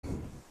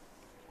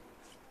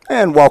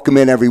And welcome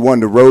in,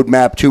 everyone, to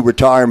Roadmap to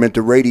Retirement,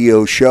 the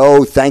radio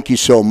show. Thank you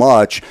so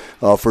much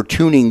for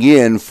tuning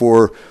in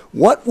for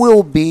what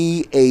will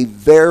be a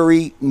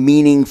very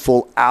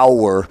meaningful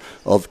hour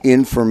of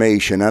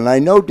information. And I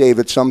know,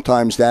 David,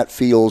 sometimes that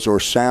feels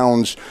or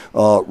sounds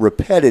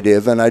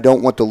repetitive, and I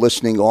don't want the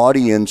listening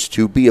audience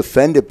to be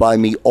offended by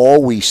me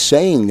always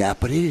saying that,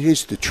 but it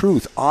is the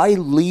truth. I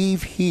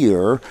leave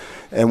here,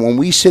 and when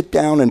we sit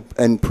down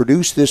and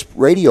produce this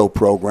radio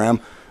program,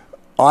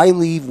 I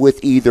leave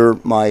with either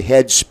my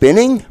head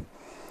spinning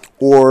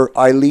or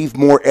I leave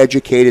more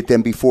educated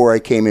than before I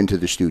came into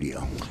the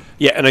studio.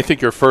 Yeah, and I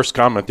think your first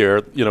comment there,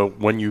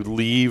 when you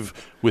leave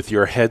with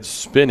your head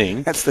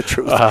spinning. That's the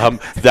truth.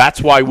 That's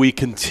why we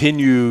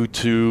continue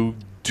to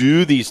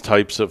do these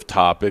types of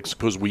topics,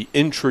 because we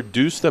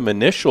introduce them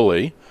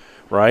initially,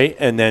 right?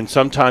 And then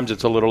sometimes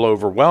it's a little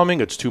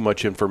overwhelming. It's too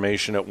much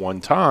information at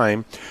one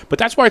time. But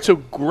that's why it's so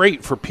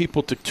great for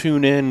people to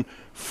tune in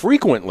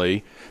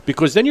frequently,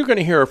 because then you're going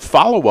to hear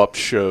follow-up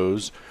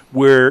shows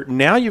where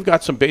now you've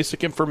got some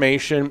basic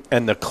information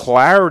and the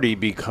clarity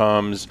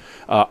becomes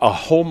a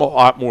whole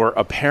lot more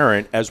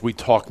apparent as we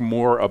talk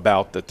more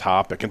about the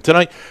topic. And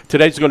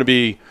today's going to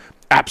be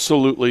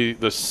absolutely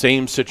the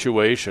same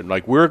situation.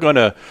 Like, we're going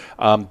to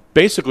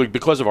basically,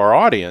 because of our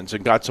audience,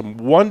 and got some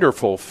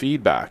wonderful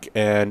feedback.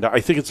 And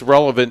I think it's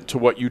relevant to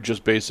what you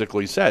just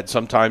basically said.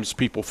 Sometimes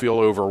people feel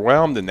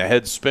overwhelmed and the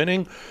head's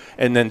spinning.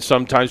 And then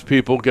sometimes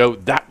people go,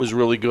 that was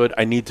really good.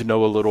 I need to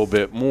know a little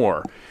bit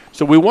more.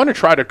 So we want to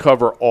try to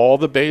cover all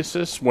the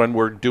bases when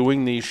we're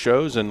doing these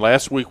shows. And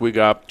last week we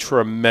got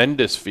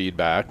tremendous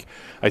feedback.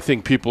 I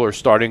think people are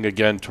starting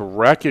again to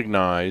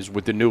recognize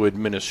with the new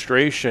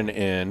administration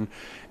in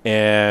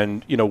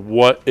and,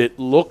 what it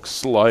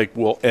looks like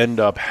will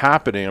end up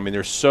happening. I mean,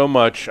 there's so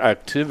much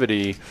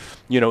activity,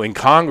 in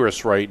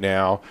Congress right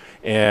now.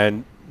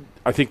 And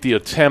I think the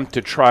attempt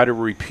to try to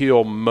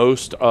repeal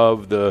most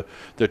of the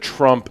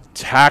Trump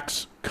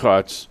tax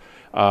cuts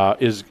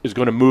is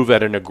going to move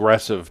at an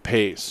aggressive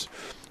pace.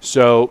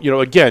 So,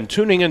 again,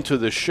 tuning into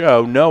the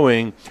show,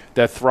 knowing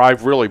that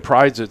Thrive really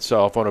prides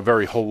itself on a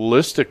very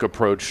holistic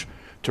approach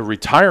to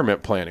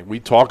retirement planning. We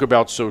talk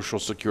about Social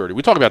Security.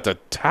 We talk about the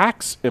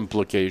tax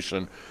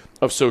implication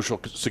of Social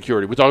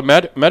Security. We talk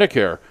about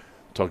Medicare.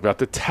 We talk about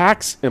the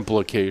tax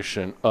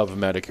implication of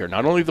Medicare.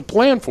 Not only the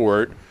plan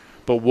for it,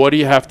 but what do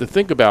you have to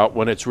think about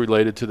when it's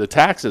related to the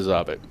taxes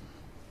of it?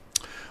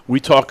 We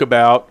talk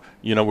about,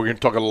 we're going to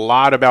talk a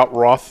lot about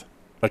Roth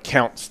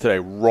accounts today,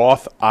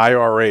 Roth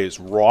IRAs,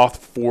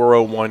 Roth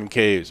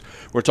 401ks.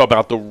 We're going to talk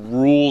about the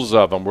rules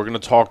of them. We're going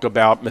to talk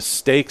about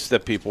mistakes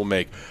that people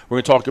make. We're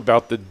going to talk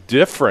about the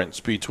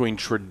difference between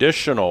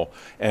traditional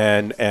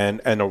and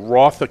a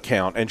Roth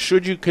account. And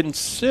should you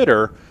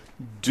consider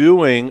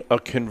doing a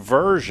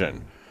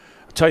conversion?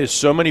 I'll tell you,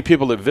 so many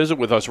people that visit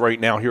with us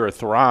right now here at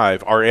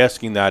Thrive are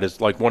asking that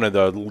as like one of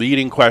the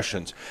leading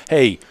questions.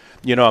 Hey,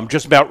 I'm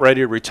just about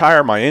ready to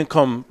retire. My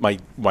income, my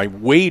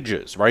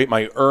wages, right?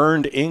 My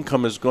earned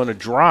income is going to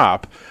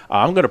drop.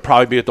 I'm going to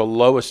probably be at the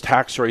lowest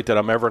tax rate that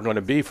I'm ever going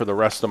to be for the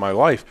rest of my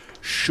life.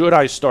 Should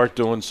I start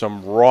doing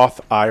some Roth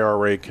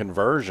IRA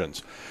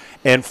conversions?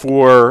 And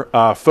for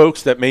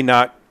folks that may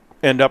not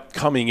end up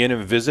coming in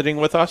and visiting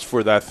with us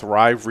for that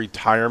Thrive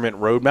Retirement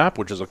Roadmap,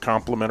 which is a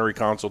complimentary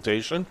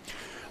consultation,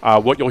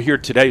 what you'll hear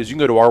today is you can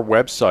go to our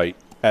website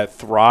at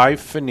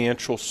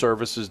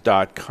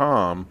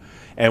thrivefinancialservices.com,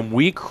 and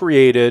we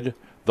created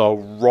the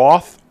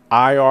Roth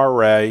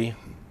IRA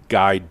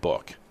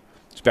guidebook.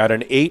 It's about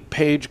an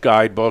 8-page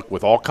guidebook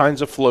with all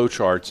kinds of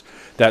flowcharts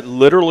that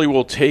literally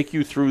will take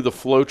you through the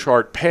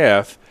flowchart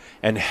path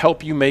and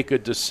help you make a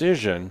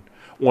decision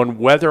on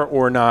whether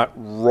or not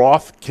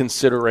Roth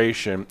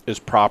consideration is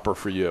proper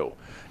for you.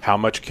 How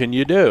much can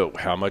you do?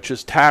 How much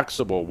is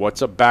taxable?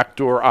 What's a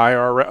backdoor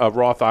IRA, a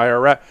Roth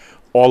IRA?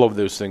 All of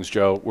those things,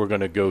 Joe, we're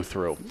going to go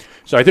through.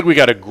 So I think we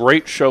got a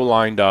great show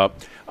lined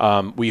up.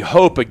 We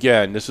hope,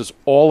 again, this is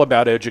all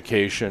about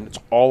education. It's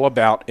all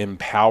about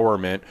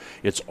empowerment.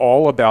 It's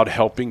all about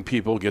helping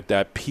people get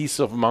that peace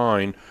of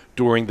mind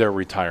during their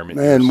retirement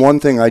years. And one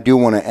thing I do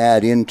want to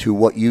add into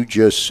what you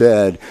just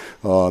said,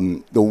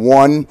 the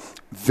one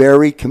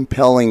very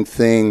compelling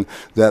thing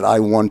that I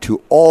want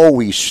to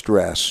always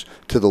stress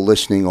to the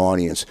listening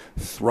audience,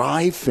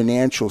 Thrive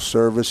Financial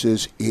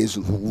Services is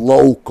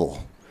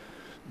local.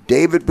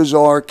 David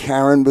Bazaar,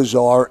 Karen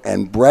Bazaar,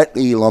 and Brett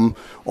Elam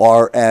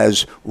are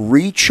as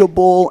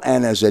reachable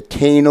and as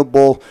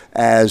attainable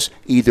as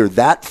either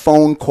that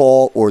phone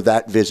call or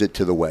that visit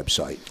to the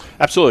website.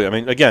 Absolutely. I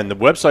mean, again, the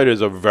website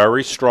is a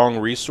very strong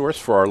resource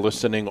for our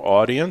listening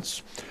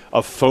audience.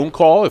 A phone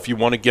call, if you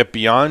want to get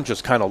beyond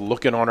just kind of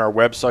looking on our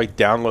website,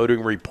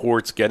 downloading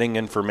reports, getting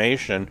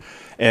information,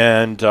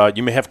 and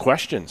you may have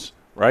questions,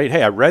 right?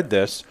 Hey, I read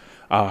this.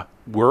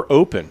 We're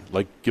open.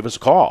 Like, give us a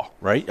call,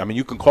 right? I mean,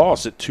 you can call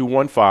us at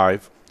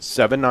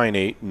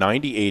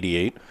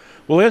 215-798-9088.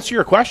 We'll answer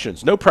your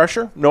questions. No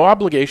pressure, no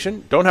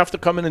obligation. Don't have to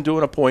come in and do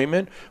an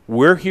appointment.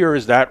 We're here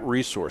as that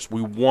resource.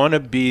 We want to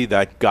be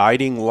that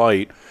guiding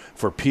light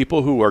for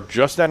people who are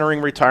just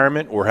entering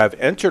retirement or have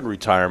entered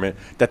retirement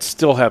that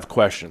still have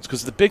questions.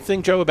 Because the big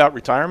thing, Joe, about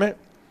retirement,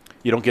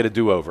 you don't get a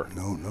do-over.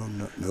 No,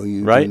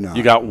 you right? do not.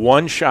 You got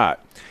one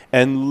shot.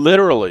 And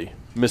literally,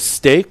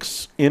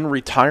 mistakes in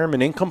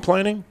retirement income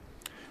planning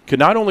could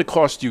not only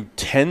cost you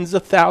tens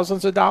of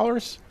thousands of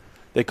dollars,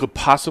 they could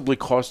possibly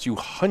cost you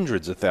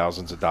hundreds of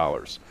thousands of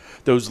dollars.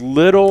 Those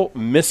little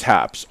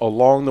mishaps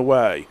along the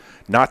way,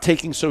 not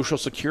taking Social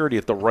Security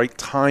at the right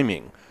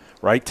timing,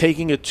 right?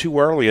 Taking it too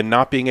early and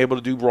not being able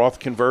to do Roth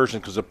conversion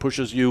because it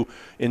pushes you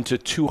into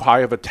too high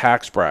of a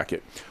tax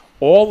bracket.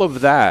 All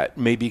of that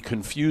may be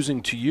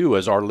confusing to you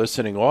as our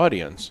listening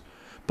audience,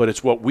 but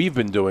it's what we've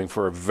been doing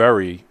for a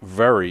very,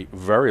 very,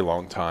 very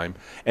long time.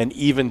 And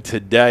even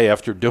today,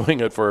 after doing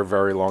it for a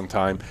very long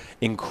time,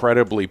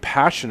 incredibly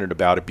passionate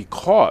about it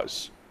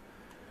because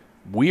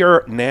we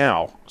are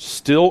now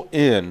still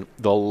in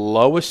the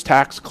lowest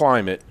tax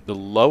climate, the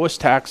lowest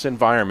tax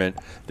environment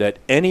that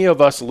any of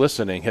us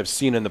listening have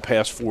seen in the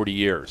past 40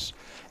 years.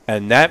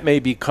 And that may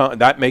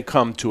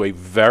come to a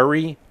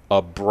very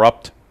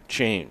abrupt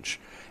change.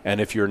 And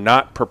if you're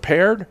not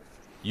prepared,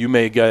 you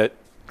may get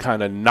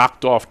kind of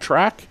knocked off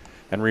track.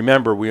 And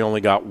remember, we only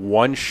got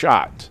one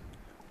shot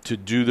to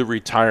do the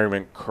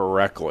retirement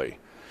correctly.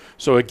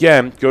 So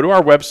again, go to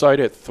our website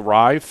at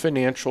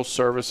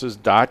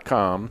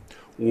thrivefinancialservices.com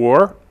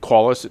or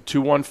call us at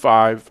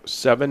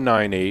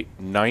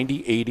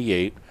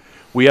 215-798-9088.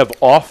 We have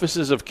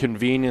offices of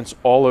convenience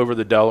all over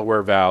the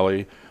Delaware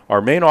Valley.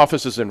 Our main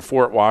office is in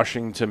Fort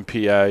Washington,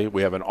 PA.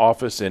 We have an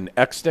office in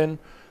Exton,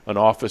 an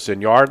office in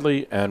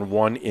Yardley, and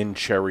one in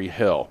Cherry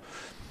Hill.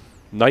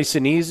 Nice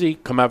and easy.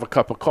 Come have a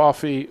cup of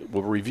coffee.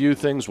 We'll review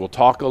things. We'll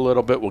talk a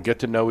little bit. We'll get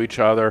to know each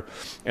other,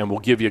 and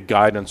we'll give you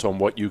guidance on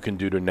what you can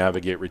do to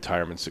navigate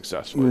retirement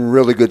successfully.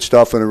 Really good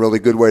stuff and a really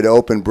good way to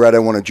open. Brett, I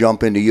want to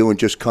jump into you and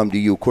just come to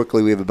you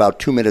quickly. We have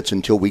about 2 minutes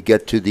until we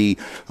get to the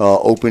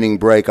opening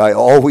break. I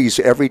always,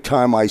 every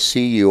time I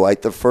see you,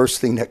 the first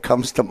thing that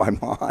comes to my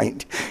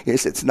mind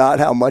is it's not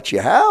how much you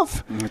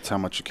have. It's how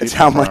much you keep. It's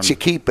how much you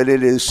keep, and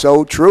it is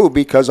so true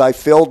because I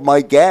filled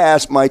my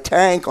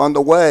tank on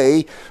the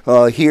way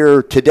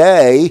here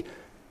today.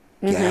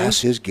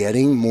 Gas is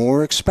getting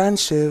more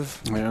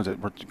expensive.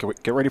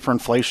 Get ready for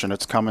inflation.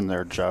 It's coming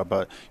there, Joe.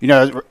 But,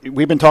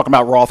 we've been talking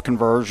about Roth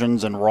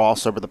conversions and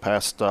Roths over the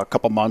past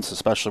couple months,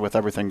 especially with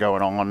everything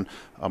going on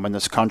in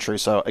this country.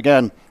 So,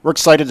 again, we're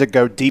excited to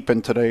go deep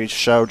in today's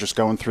show, just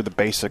going through the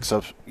basics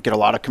of get a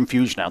lot of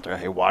confusion out there.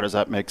 Hey, why does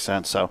that make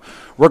sense? So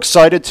we're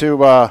excited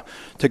to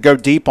go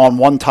deep on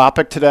one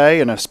topic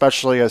today, and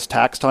especially as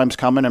tax time's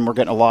coming and we're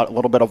getting a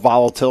little bit of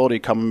volatility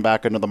coming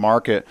back into the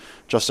market.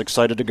 Just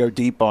excited to go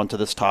deep onto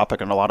this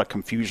topic and a lot of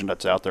confusion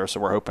that's out there.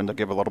 So we're hoping to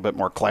give a little bit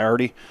more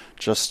clarity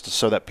just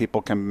so that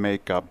people can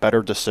make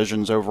better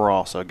decisions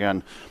overall. So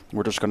again,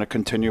 we're just going to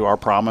continue our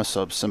promise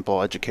of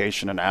simple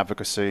education and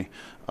advocacy.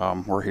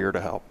 We're here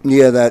to help.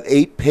 Yeah, that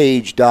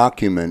 8-page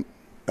document.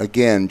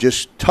 Again,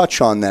 just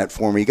touch on that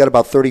for me. You got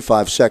about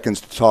 35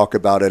 seconds to talk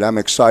about it. I'm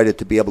excited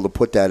to be able to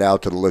put that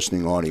out to the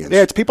listening audience.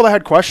 Yeah, it's people that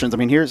had questions. I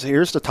mean,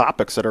 here's the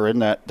topics that are in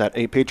that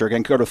 8-pager.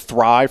 Again, go to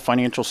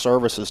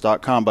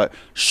thrivefinancialservices.com. But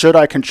should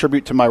I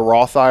contribute to my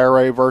Roth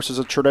IRA versus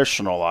a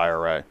traditional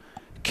IRA?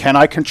 Can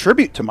I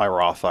contribute to my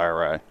Roth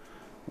IRA?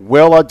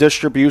 Will a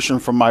distribution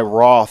from my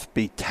Roth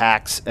be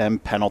tax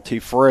and penalty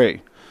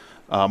free?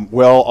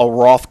 Will a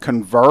Roth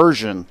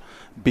conversion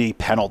be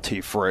penalty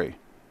free?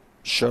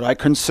 Should I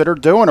consider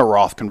doing a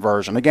Roth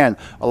conversion? Again,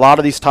 a lot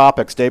of these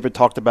topics, David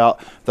talked about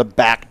the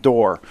back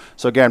door.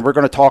 So again, we're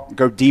going to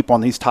go deep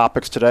on these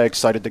topics today.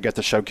 Excited to get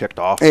the show kicked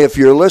off. If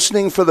you're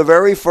listening for the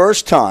very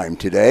first time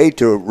today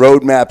to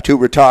Roadmap to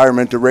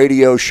Retirement, the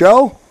radio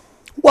show,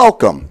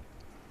 welcome.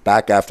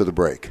 Back after the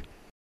break.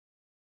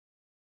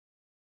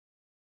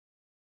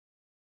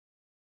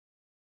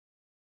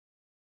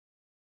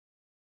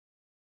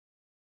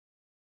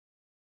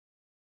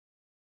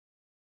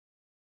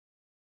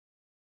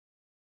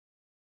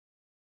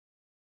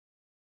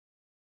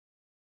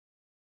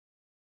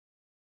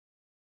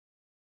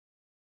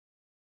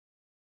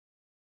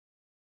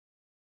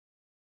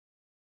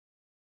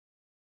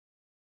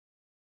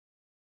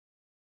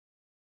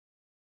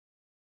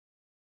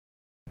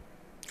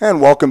 And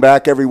welcome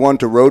back, everyone,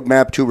 to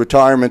Roadmap to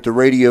Retirement, the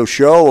radio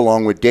show,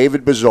 along with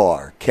David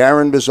Bazaar,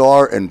 Karen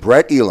Bazaar, and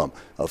Brett Elam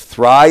of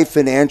Thrive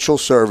Financial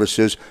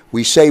Services.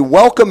 We say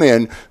welcome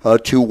in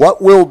to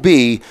what will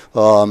be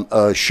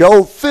a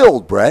show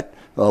filled, Brett,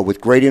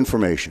 with great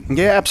information.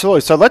 Yeah,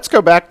 absolutely. So let's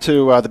go back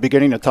to the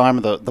beginning of time,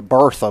 the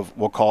birth of,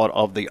 we'll call it,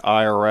 of the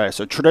IRA.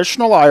 So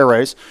traditional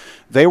IRAs,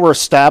 they were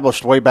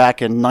established way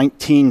back in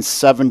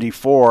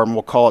 1974, and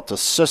we'll call it the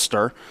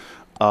sister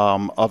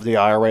of the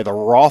IRA. The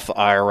Roth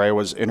IRA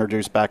was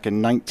introduced back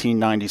in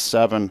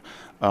 1997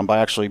 by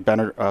actually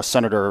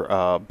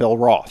Senator Bill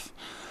Roth.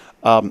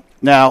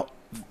 Now,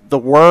 the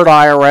word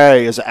IRA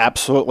is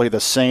absolutely the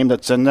same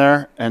that's in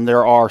there, and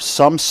there are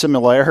some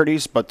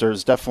similarities, but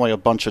there's definitely a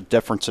bunch of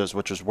differences,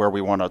 which is where we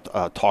want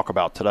to talk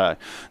about today.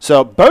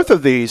 So both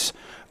of these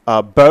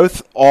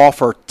both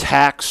offer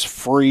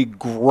tax-free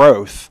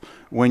growth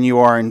when you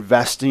are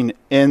investing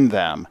in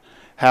them.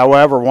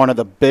 However, one of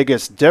the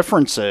biggest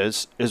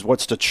differences is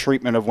what's the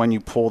treatment of when you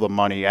pull the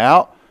money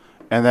out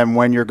and then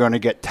when you're going to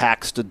get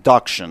tax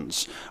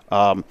deductions.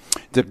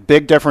 The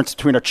big difference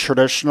between a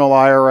traditional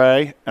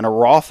IRA and a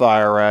Roth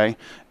IRA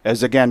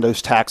is, again,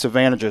 those tax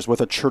advantages.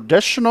 With a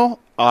traditional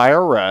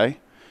IRA,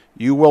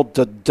 you will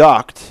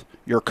deduct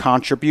your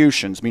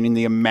contributions, meaning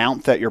the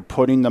amount that you're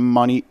putting the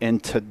money in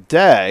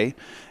today,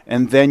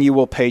 and then you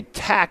will pay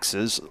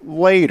taxes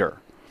later.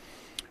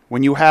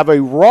 When you have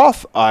a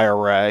Roth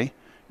IRA,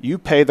 you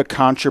pay the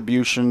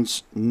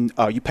contributions,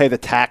 you pay the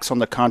tax on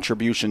the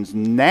contributions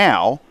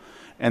now,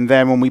 and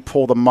then when we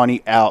pull the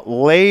money out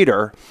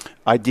later,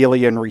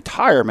 ideally in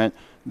retirement,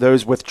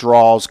 those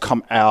withdrawals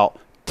come out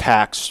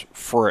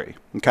tax-free.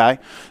 Okay?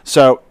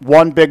 So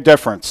one big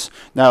difference.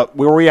 Now,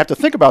 where we have to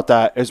think about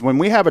that is when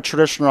we have a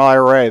traditional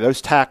IRA,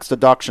 those tax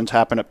deductions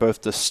happen at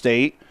both the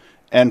state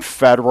and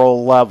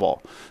federal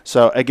level.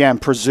 So again,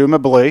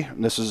 presumably,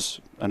 and this is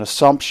an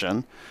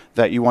assumption,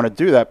 that you want to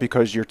do that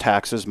because your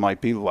taxes might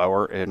be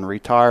lower in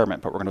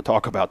retirement. But we're going to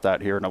talk about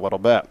that here in a little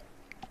bit.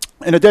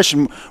 In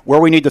addition,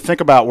 where we need to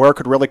think about where it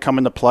could really come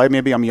into play,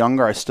 maybe I'm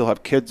younger, I still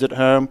have kids at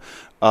home.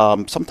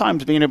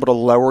 Sometimes being able to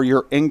lower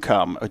your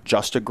income,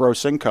 adjusted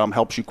gross income,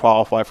 helps you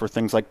qualify for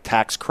things like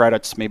tax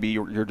credits. Maybe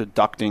you're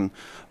deducting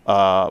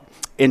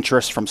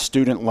interest from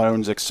student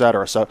loans,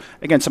 etc. So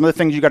again, some of the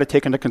things you got to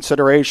take into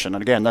consideration.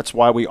 And again, that's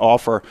why we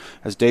offer,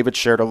 as David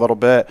shared a little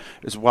bit,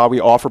 is why we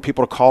offer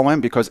people to call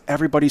in, because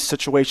everybody's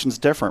situation is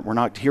different. We're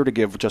not here to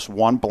give just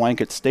one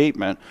blanket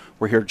statement.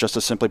 We're here just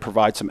to simply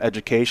provide some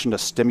education to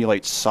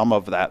stimulate some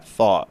of that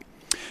thought.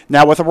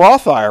 Now, with a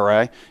Roth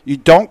IRA, you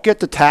don't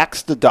get the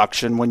tax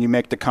deduction when you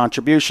make the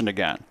contribution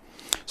again.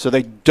 So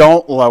they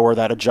don't lower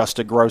that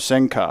adjusted gross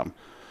income.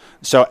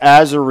 So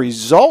as a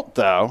result,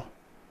 though,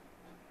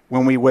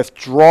 when we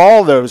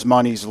withdraw those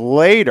monies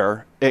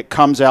later, it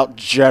comes out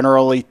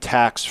generally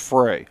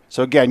tax-free.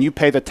 So again, you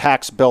pay the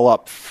tax bill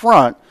up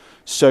front,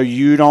 so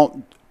you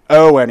don't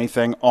owe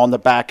anything on the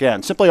back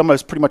end. Simply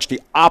almost pretty much the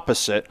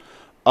opposite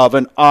of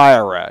an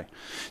IRA.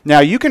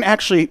 Now, you can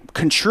actually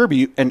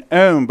contribute and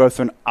own both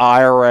an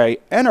IRA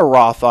and a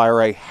Roth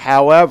IRA.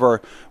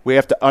 However, we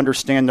have to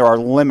understand there are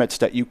limits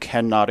that you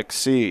cannot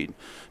exceed.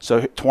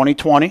 So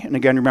 2020, and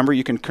again, remember,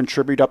 you can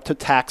contribute up to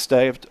tax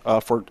day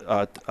for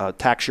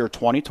tax year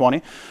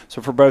 2020.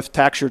 So for both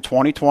tax year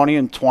 2020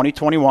 and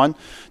 2021,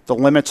 the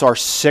limits are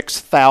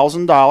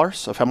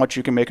 $6,000 of how much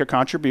you can make a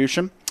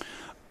contribution.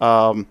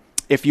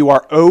 If you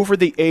are over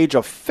the age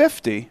of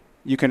 50,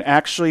 you can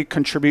actually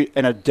contribute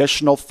an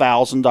additional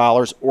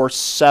 $1,000 or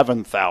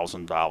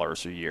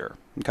 $7,000 a year.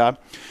 Okay.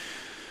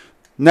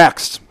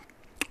 Next,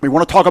 we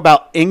want to talk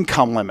about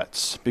income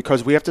limits,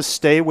 because we have to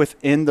stay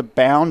within the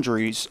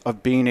boundaries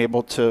of being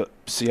able to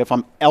see if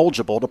I'm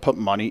eligible to put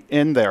money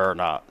in there or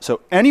not.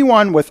 So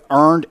anyone with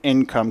earned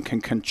income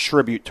can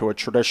contribute to a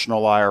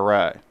traditional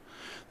IRA.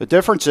 The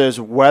difference is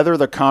whether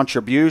the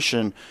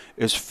contribution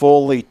is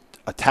fully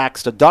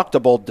tax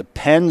deductible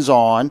depends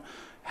on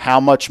how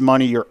much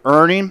money you're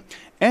earning,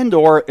 and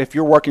or if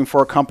you're working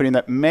for a company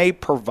that may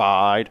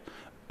provide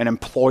an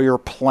employer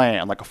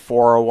plan, like a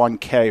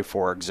 401k,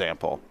 for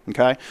example.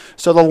 Okay,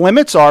 so the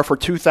limits are for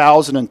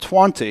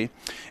 2020,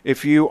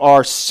 if you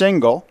are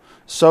single,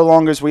 so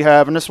long as we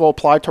have, and this will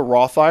apply to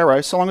Roth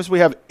IRA, so long as we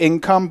have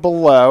income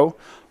below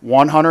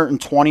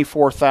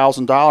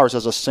 $124,000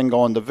 as a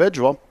single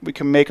individual, we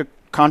can make a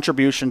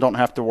contribution, don't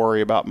have to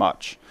worry about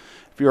much.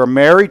 If you're a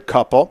married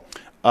couple,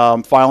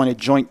 filing a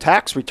joint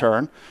tax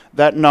return,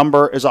 that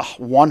number is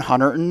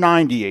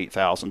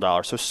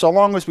 $198,000. So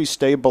long as we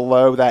stay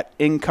below that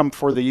income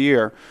for the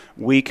year,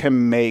 we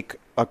can make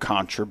a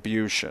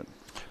contribution.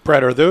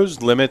 Brett, are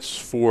those limits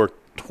for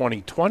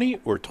 2020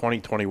 or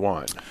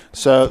 2021?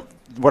 So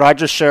what I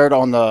just shared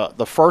on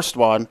the first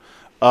one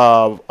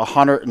of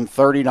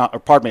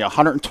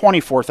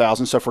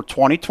 $124,000. So for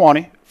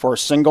 2020, for a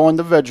single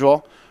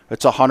individual,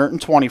 it's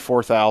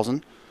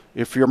 $124,000.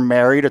 If you're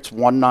married, it's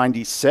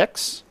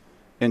 $196,000.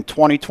 In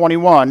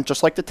 2021,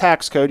 just like the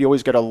tax code, you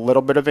always get a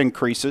little bit of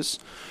increases.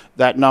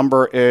 That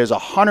number is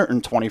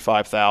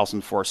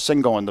 $125,000 for a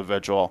single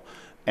individual,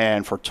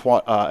 and for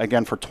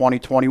again for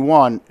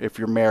 2021, if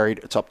you're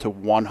married, it's up to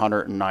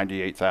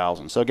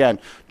 $198,000. So again,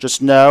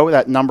 just know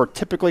that number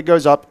typically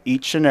goes up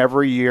each and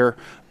every year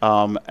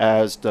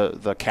as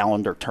the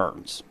calendar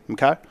turns.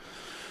 Okay.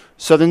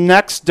 So the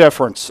next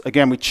difference,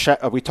 again, we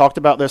talked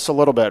about this a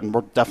little bit, and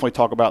we'll definitely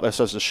talk about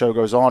this as the show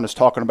goes on, is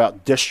talking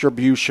about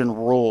distribution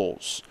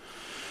rules.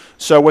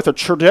 So with a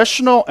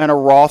traditional and a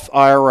Roth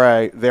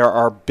IRA, there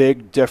are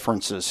big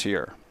differences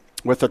here.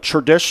 With a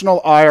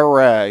traditional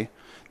IRA,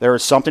 there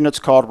is something that's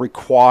called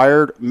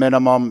required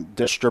minimum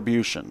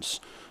distributions.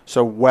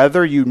 So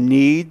whether you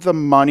need the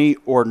money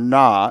or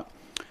not,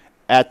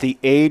 at the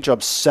age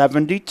of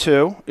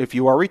 72, if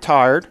you are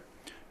retired,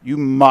 you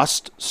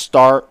must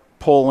start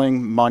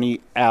pulling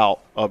money out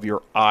of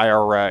your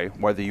IRA,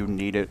 whether you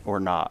need it or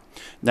not.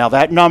 Now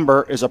that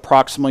number is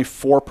approximately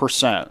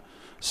 4%.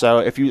 So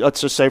if you,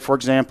 let's just say, for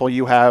example,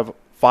 you have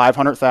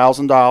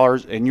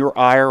 $500,000 in your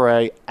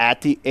IRA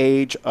at the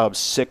age of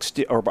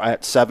 60 or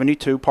at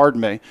 72, pardon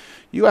me,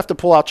 you have to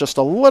pull out just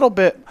a little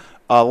bit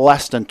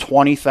less than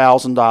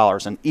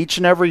 $20,000. And each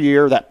and every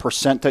year, that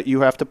percent that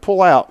you have to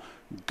pull out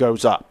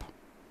goes up.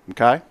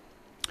 Okay?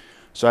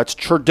 So that's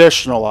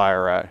traditional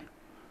IRA.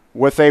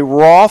 With a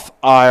Roth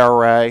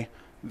IRA,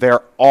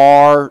 there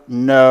are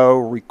no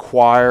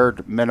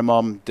required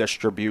minimum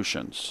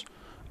distributions.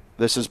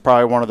 This is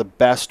probably one of the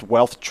best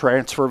wealth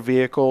transfer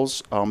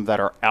vehicles that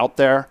are out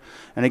there.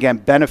 And again,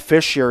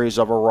 beneficiaries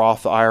of a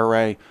Roth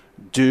IRA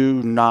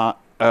do not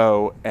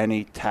owe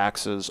any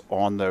taxes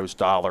on those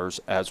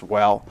dollars as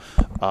well.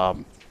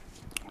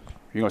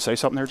 You going to say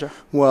something there, Joe?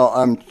 Well,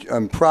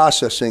 I'm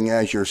processing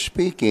as you're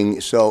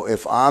speaking. So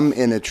if I'm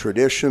in a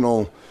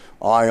traditional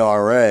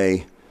IRA,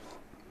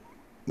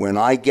 when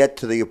I get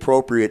to the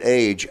appropriate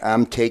age,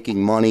 I'm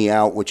taking money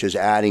out, which is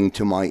adding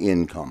to my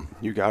income.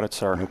 You got it,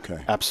 sir.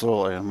 Okay.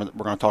 Absolutely. And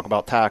we're going to talk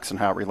about tax and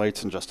how it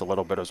relates in just a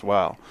little bit as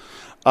well.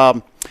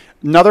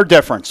 Another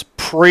difference,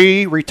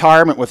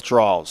 pre-retirement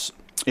withdrawals.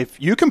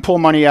 If you can pull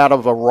money out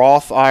of a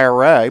Roth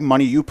IRA,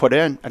 money you put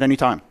in at any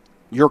time,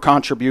 your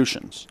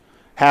contributions.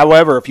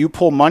 However, if you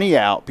pull money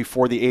out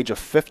before the age of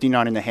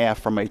 59 and a half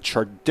from a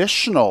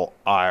traditional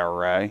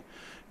IRA,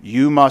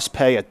 you must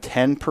pay a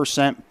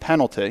 10%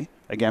 penalty,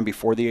 again,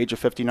 before the age of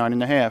 59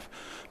 and a half,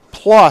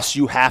 plus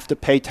you have to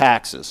pay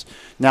taxes.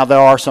 Now, there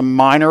are some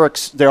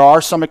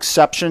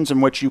exceptions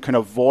in which you can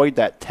avoid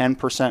that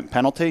 10%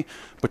 penalty,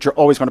 but you're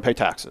always going to pay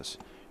taxes.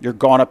 You're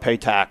going to pay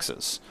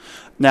taxes.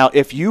 Now,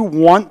 if you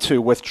want to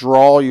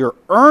withdraw your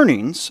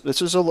earnings, this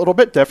is a little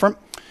bit different,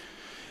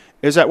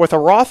 is that with a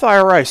Roth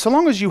IRA, so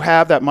long as you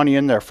have that money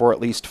in there for at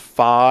least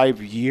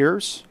 5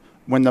 years,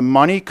 when the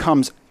money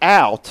comes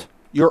out,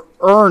 your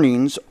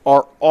earnings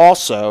are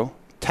also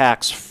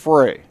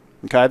tax-free.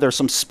 Okay, there's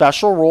some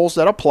special rules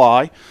that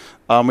apply.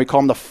 We call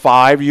them the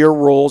 5-year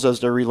rules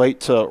as they relate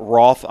to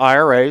Roth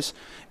IRAs.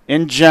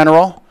 In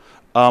general,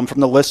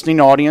 from the listening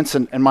audience,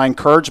 and my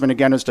encouragement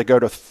again is to go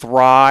to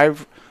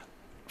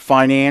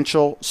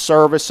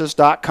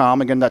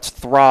thrivefinancialservices.com. Again, that's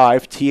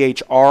Thrive,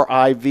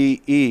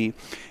 Thrive,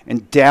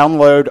 and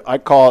download, I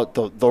call it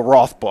the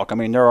Roth book. I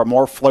mean, there are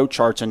more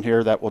flowcharts in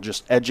here that will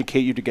just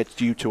educate you to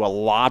get you to a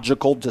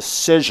logical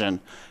decision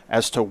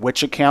as to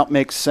which account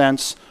makes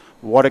sense,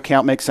 what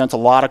account makes sense. A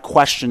lot of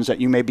questions that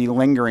you may be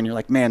lingering. You're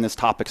like, man, this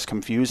topic's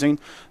confusing.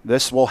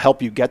 This will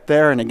help you get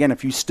there. And again,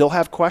 if you still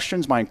have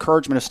questions, my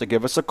encouragement is to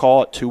give us a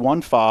call at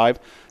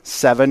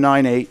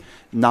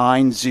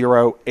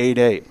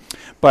 215-798-9088.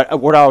 But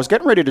what I was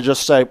getting ready to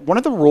just say, one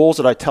of the rules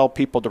that I tell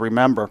people to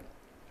remember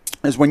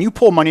is when you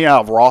pull money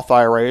out of Roth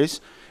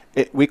IRAs,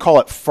 we call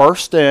it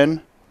first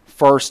in,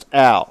 first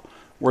out.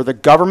 Where the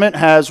government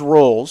has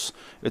rules,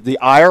 the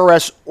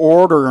IRS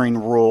ordering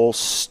rules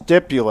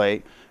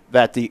stipulate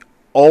that the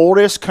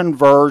oldest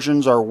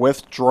conversions are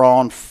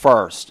withdrawn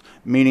first,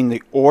 meaning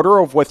the order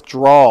of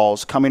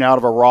withdrawals coming out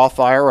of a Roth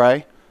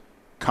IRA,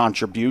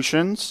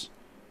 contributions,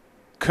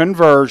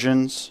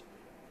 conversions,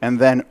 and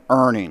then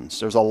earnings.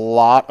 There's a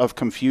lot of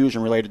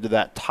confusion related to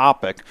that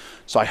topic,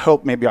 so I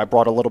hope maybe I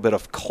brought a little bit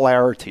of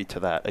clarity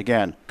to that.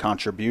 Again,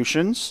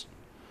 contributions,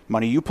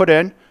 money you put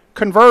in,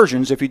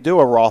 conversions if you do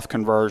a Roth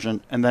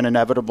conversion, and then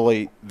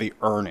inevitably the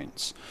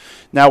earnings.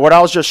 Now, what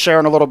I was just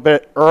sharing a little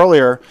bit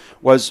earlier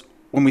was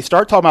when we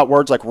start talking about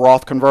words like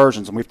Roth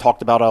conversions, and we've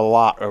talked about it a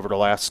lot over the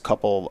last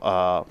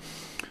couple,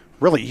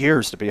 really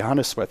years, to be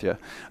honest with you,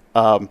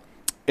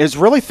 is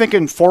really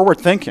thinking forward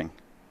thinking.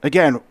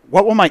 Again,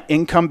 what will my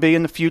income be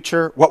in the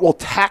future? What will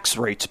tax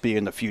rates be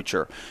in the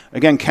future?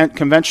 Again,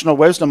 conventional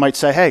wisdom might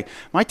say, hey,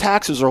 my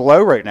taxes are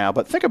low right now,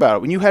 but think about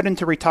it. When you head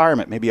into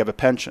retirement, maybe you have a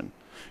pension.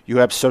 You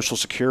have Social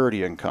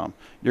Security income.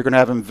 You're going to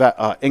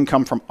have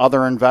income from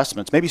other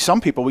investments. Maybe some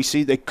people we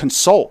see, they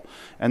consult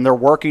and they're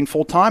working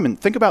full time. And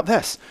think about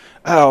this.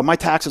 Oh, my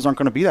taxes aren't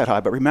going to be that high.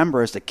 But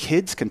remember, as the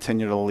kids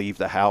continue to leave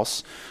the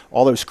house,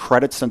 all those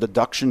credits and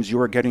deductions you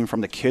are getting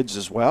from the kids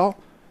as well,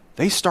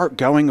 they start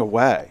going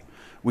away.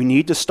 We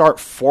need to start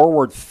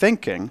forward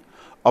thinking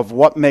of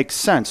what makes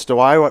sense. Do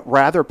I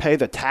rather pay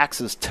the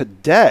taxes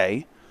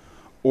today,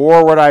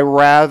 or would I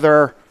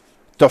rather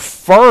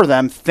defer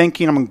them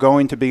thinking I'm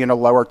going to be in a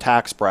lower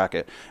tax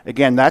bracket?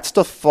 Again, that's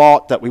the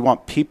thought that we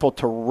want people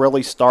to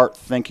really start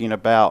thinking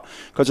about,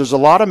 because there's a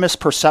lot of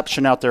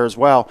misperception out there as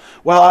well.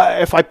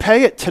 Well, if I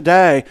pay it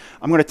today,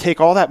 I'm going to take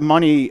all that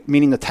money,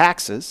 meaning the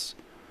taxes.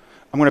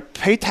 I'm going to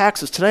pay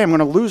taxes today. I'm going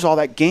to lose all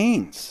that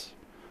gains.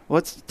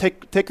 Let's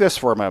take this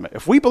for a moment.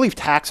 If we believe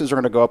taxes are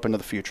going to go up into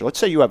the future, let's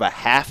say you have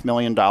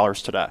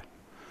 $500,000 today.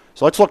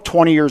 So let's look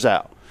 20 years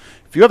out.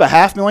 If you have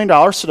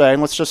 $500,000 today,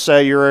 and let's just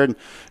say we're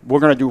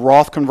going to do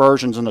Roth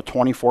conversions in the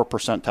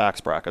 24%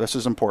 tax bracket. This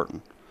is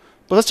important.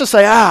 But let's just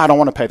say, I don't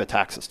want to pay the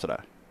taxes today.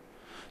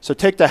 So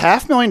take the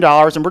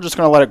 $500,000 and we're just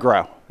going to let it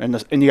grow in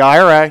the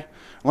IRA. And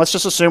let's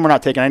just assume we're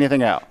not taking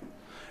anything out.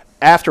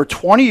 After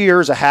 20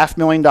 years,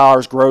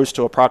 $500,000 grows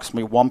to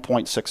approximately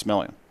 $1.6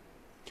 million.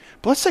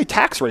 But let's say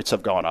tax rates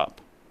have gone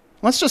up.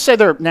 Let's just say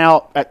they're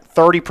now at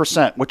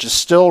 30%, which is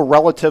still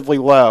relatively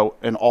low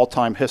in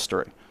all-time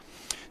history.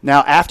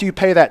 Now, after you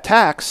pay that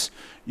tax,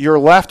 you're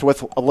left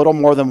with a little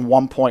more than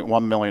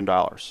 $1.1 million.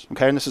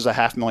 Okay, and this is a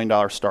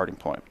 $500,000 starting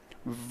point.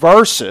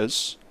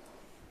 Versus,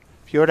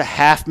 if you had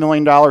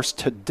 $500,000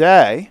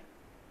 today,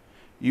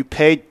 you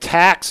paid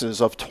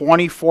taxes of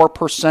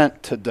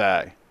 24%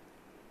 today.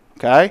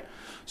 Okay,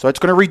 so it's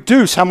going to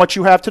reduce how much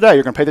you have today.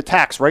 You're going to pay the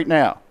tax right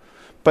now.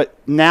 But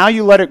now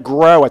you let it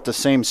grow at the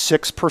same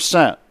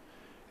 6%,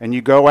 and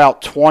you go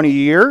out 20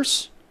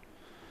 years,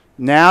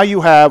 now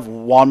you have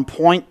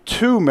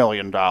 $1.2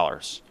 million.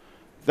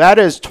 That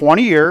is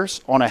 20 years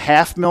on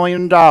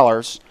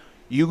 $500,000,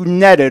 you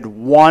netted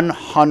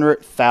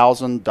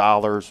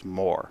 $100,000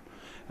 more.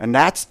 And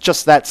that's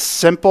just that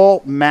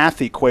simple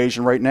math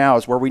equation right now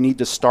is where we need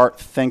to start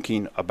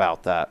thinking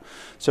about that.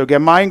 So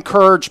again, my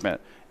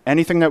encouragement,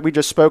 anything that we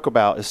just spoke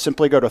about, is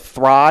simply go to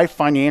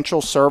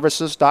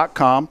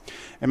thrivefinancialservices.com.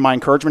 And my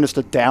encouragement is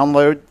to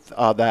download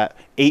that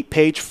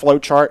 8-page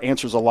flowchart.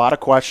 Answers a lot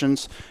of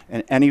questions.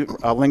 And any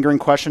lingering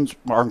questions,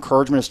 our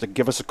encouragement is to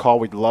give us a call.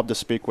 We'd love to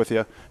speak with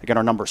you. Again,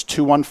 our number is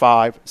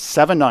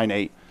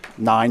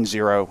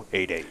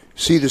 215-798-9088.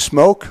 See the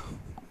smoke?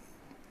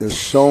 There's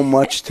so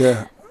much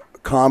to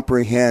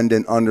comprehend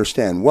and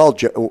understand. Well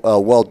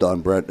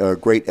done, Brett.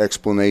 Great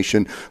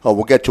explanation.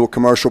 We'll get to a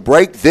commercial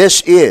break. This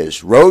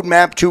is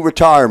Roadmap to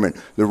Retirement,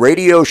 the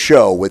radio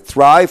show with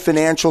Thrive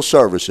Financial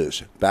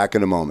Services. Back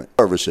in a moment.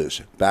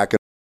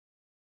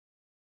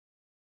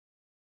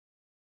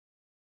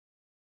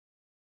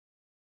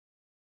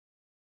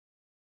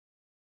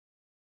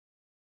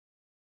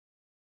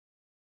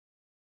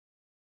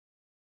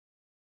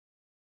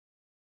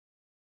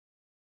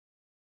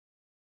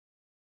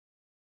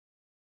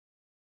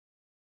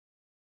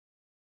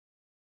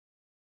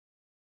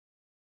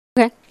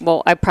 Okay.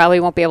 Well, I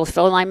probably won't be able to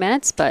fill 9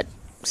 minutes, but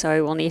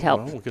so we'll need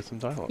help. Well, we'll get some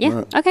dialogue. Yeah.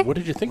 Right. Okay. What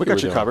did you think We you got were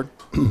you doing? covered.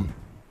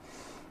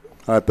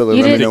 All right, Billy,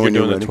 You let me did- know Think you're when doing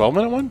you're the ready.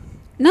 12-minute one?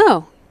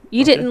 No,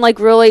 you Okay. didn't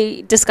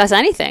really discuss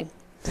anything.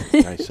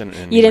 I sent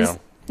an You email.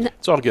 didn't.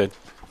 It's all good.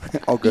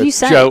 All good. You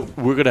said. Joe,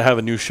 we're going to have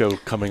a new show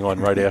coming on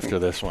right after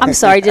this one. I'm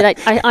sorry. Did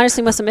I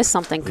honestly must have missed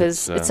something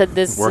because It's, it said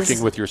this.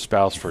 Working with your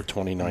spouse for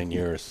 29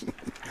 years.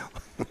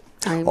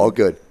 All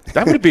good.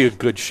 That would be a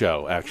good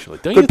show, actually.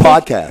 Don't Good you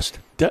think? podcast.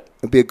 That-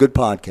 It'd be a good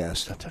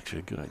podcast. That's actually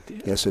a good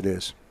idea. Yes, it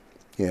is.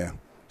 Yeah.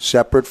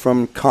 Separate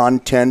from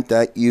content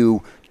that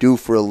you do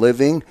for a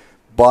living,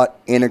 but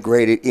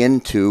integrated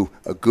into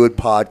a good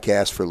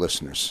podcast for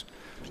listeners.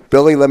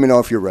 Billy, let me know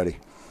if you're ready.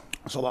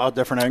 There's a lot of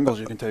different angles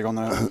you can take on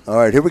that. All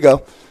right, here we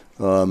go.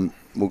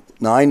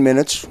 9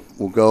 minutes.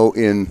 We'll go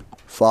in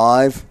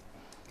 5,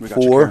 We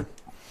got you, 4,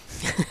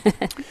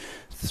 Karen.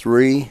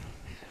 3,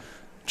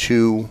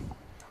 2,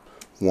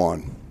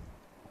 1.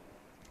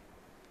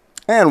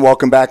 And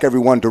welcome back,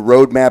 everyone, to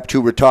Roadmap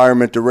to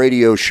Retirement, the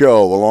radio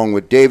show, along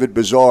with David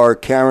Bazaar,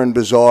 Karen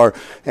Bazaar,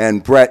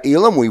 and Brett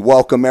Elam. We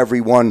welcome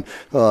everyone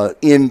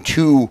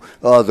into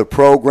the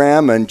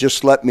program. And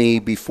just let me,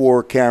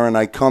 before, Karen,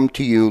 I come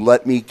to you,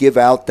 let me give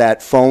out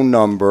that phone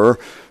number,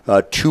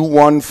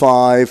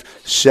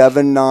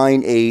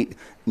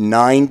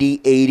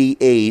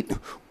 215-798-9088,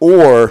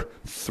 or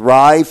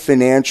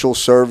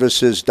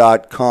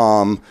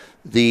thrivefinancialservices.com.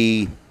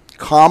 The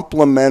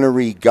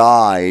complimentary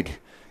guide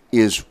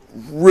is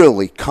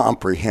really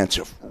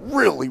comprehensive,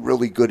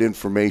 really good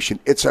information.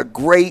 It's a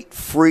great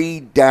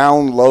free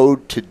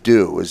download to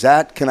do.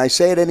 Can I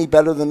say it any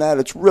better than that?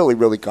 It's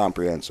really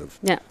comprehensive.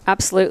 Yeah,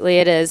 absolutely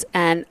it is.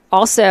 And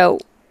also,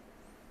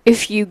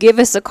 if you give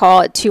us a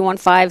call at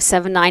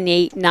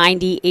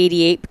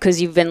 215-798-9088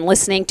 because you've been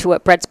listening to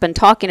what Brett's been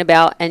talking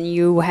about and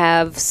you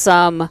have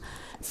some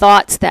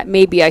thoughts that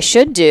maybe I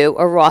should do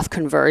a Roth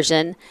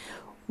conversion,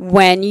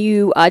 when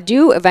you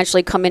do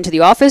eventually come into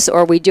the office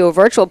or we do a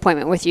virtual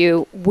appointment with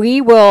you,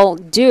 we will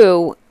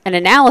do an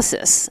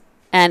analysis.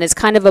 And it's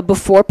kind of a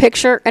before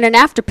picture and an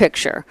after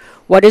picture.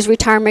 What is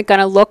retirement going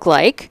to look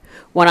like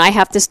when I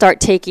have to start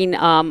taking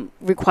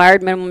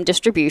required minimum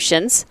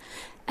distributions?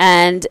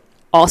 And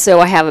also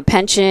I have a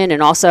pension,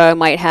 and also I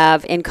might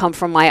have income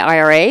from my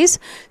IRAs.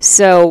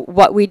 So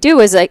what we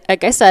do is,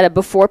 like I said, a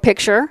before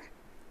picture,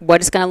 what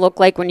it's going to look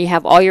like when you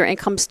have all your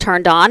incomes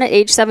turned on at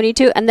age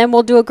 72, and then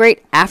we'll do a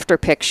great after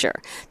picture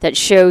that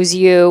shows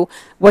you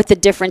what the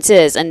difference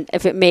is and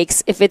if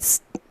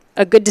it's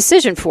a good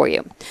decision for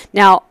you.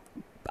 Now,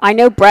 I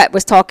know Brett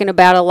was talking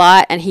about a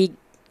lot, and he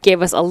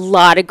gave us a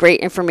lot of great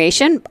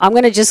information. I'm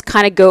going to just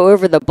kind of go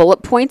over the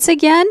bullet points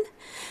again,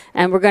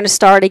 and we're going to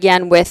start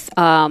again with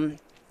a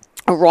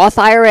Roth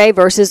IRA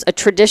versus a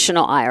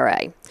traditional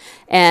IRA.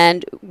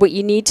 And what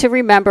you need to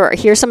remember,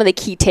 here's some of the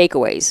key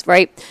takeaways,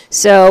 right?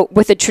 So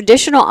with a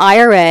traditional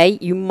IRA,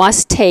 you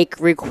must take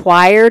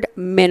required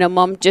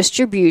minimum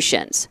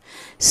distributions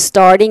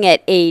starting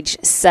at age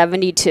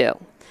 72.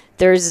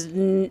 There's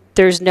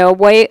no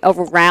way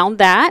around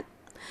that.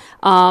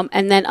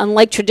 And then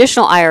unlike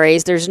traditional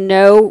IRAs, there's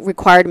no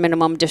required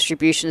minimum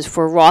distributions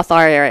for Roth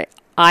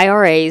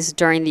IRAs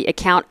during the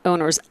account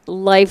owner's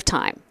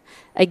lifetime.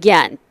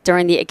 Again,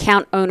 during the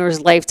account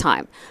owner's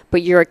lifetime.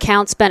 But your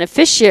account's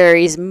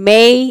beneficiaries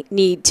may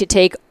need to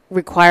take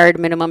required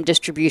minimum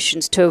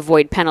distributions to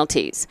avoid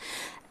penalties.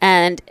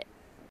 And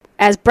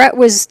as Brett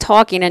was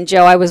talking, and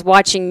Joe, I was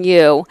watching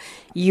you,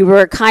 you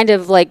were kind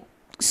of like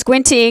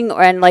squinting,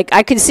 and like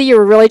I could see you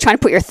were really trying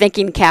to put your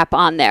thinking cap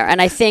on there.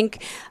 And I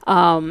think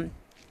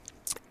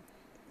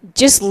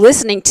just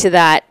listening to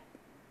that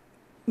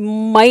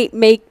might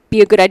be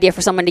a good idea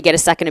for someone to get a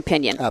second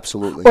opinion.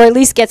 Absolutely. Or at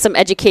least get some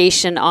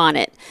education on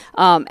it.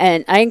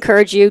 And I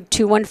encourage you,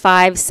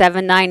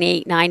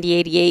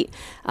 215-798-9088.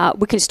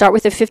 We can start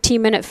with a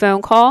 15-minute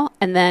phone call,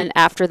 and then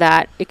after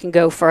that, it can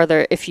go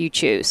further if you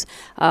choose.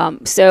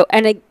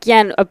 And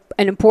again,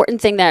 an important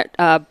thing that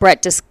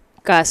Brett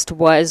discussed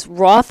was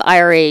Roth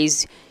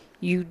IRAs,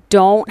 you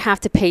don't have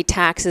to pay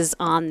taxes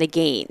on the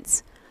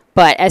gains.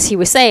 But as he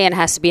was saying, it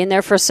has to be in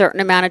there for a certain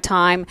amount of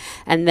time.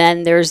 And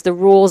then there's the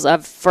rules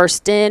of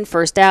first in,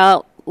 first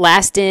out,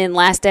 last in,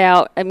 last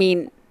out. I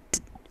mean,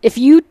 if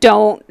you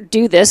don't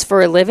do this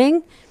for a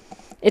living,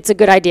 it's a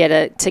good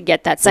idea to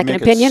get that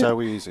second opinion. It's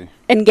so easy.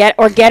 And get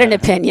an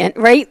opinion,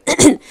 right?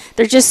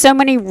 There's just so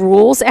many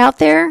rules out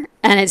there,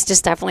 and it's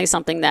just definitely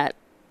something that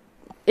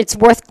it's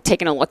worth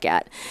taking a look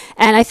at.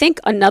 And I think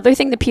another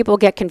thing that people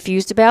get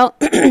confused about,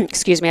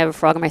 excuse me, I have a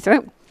frog in my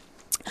throat.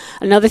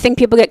 Another thing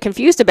people get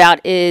confused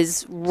about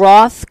is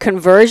Roth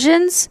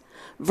conversions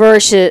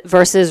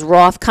versus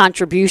Roth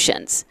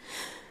contributions.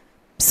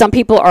 Some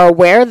people are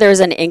aware there's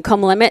an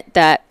income limit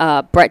that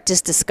Brett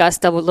just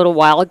discussed a little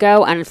while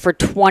ago, and for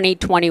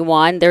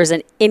 2021, there's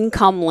an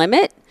income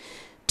limit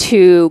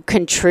to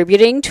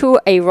contributing to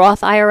a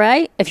Roth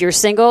IRA. If you're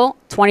single,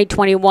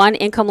 2021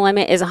 income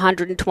limit is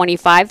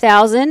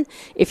 $125,000.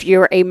 If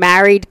you're a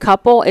married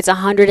couple, it's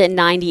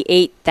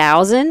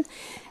 $198,000.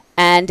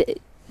 And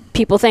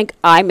people think,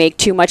 I make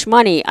too much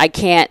money, I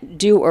can't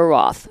do a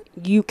Roth.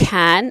 You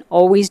can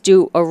always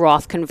do a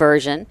Roth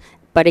conversion,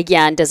 but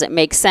again, does it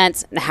make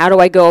sense? And how do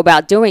I go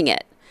about doing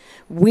it?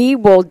 We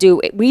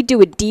do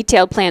a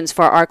detailed plans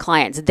for our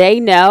clients. They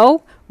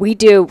know we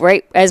do,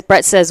 right? As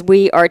Brett says,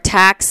 we are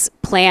tax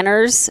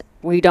planners.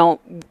 We don't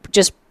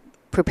just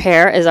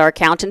prepare as our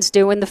accountants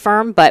do in the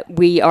firm, but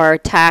we are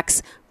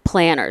tax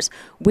planners.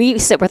 We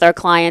sit with our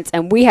clients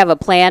and we have a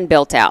plan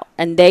built out,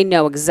 and they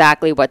know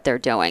exactly what they're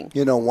doing.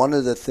 You know, one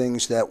of the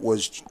things that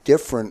was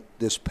different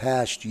this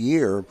past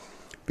year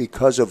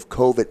because of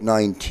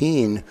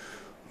COVID-19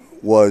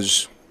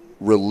 was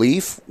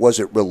relief. Was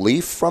it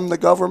relief from the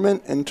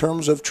government in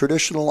terms of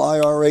traditional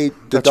IRA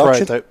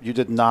deduction? That's right. You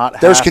did not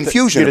have There's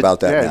confusion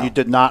about that now. Yeah, you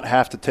did not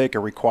have to take a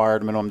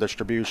required minimum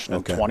distribution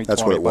in 2020.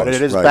 That's what it was. But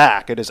it is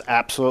back. It is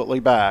absolutely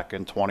back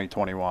in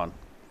 2021.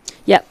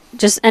 Yep.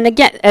 And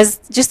again, there's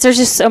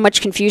just so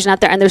much confusion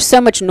out there, and there's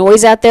so much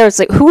noise out there. It's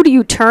like, who do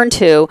you turn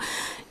to?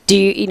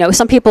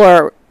 Some people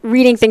are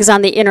reading things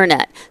on the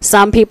internet.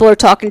 Some people are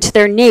talking to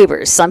their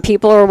neighbors. Some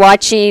people are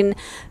watching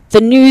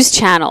the news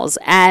channels.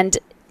 And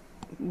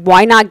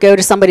why not go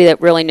to somebody that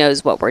really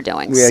knows what we're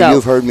doing? Yeah,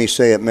 you've heard me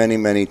say it many,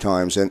 many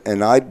times,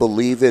 and I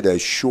believe it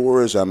as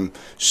sure as I'm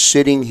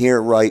sitting here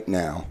right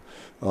now.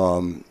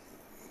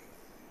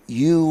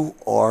 You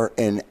are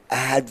an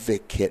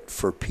advocate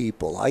for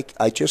people.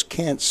 I just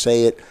can't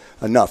say it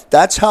enough.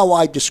 That's how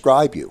I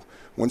describe you.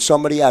 When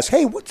somebody asks,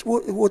 hey,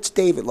 what's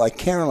David like,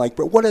 Karen like,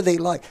 but what are they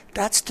like?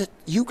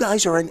 You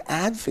guys are an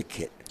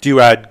advocate. Do you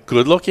add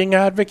good-looking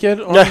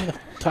advocate on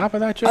top of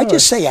that, Joe? I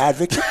just say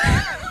advocate.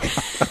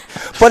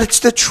 But it's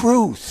the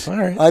truth. All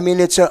right. I mean,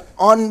 it's an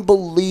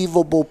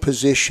unbelievable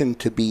position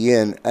to be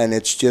in, and I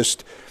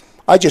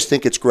just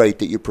think it's great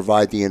that you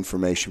provide the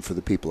information for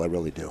the people. I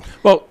really do.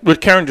 Well,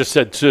 what Karen just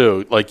said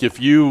too, like if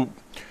you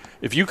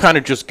kind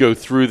of just go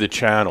through the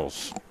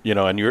channels,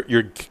 and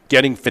you're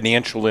getting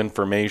financial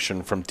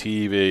information from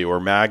TV or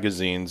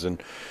magazines,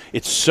 and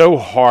it's so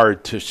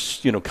hard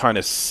to kind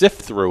of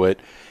sift through it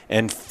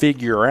and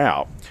figure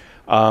out.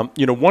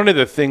 One of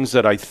the things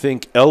that I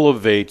think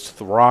elevates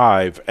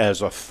Thrive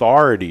as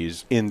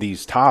authorities in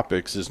these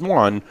topics is,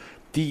 one,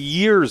 the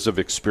years of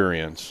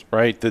experience,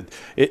 right?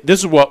 This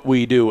is what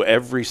we do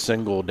every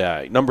single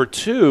day. Number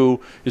two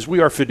is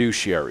we are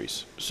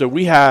fiduciaries. So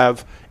we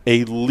have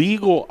a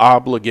legal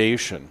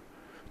obligation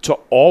to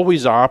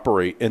always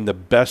operate in the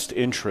best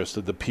interest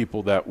of the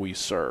people that we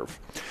serve.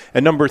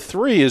 And number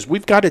three is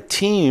we've got a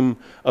team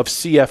of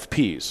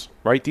CFPs,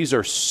 right? These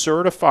are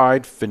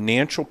certified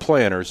financial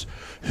planners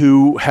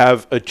who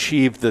have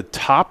achieved the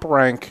top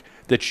rank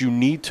that you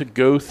need to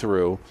go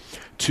through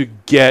to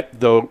get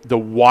the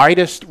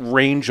widest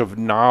range of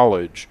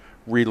knowledge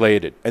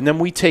related. And then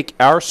we take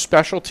our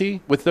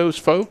specialty with those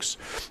folks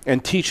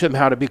and teach them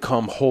how to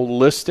become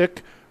holistic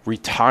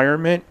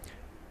retirement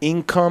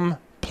income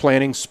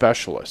planning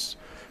specialists.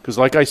 Because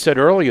like I said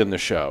earlier in the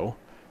show,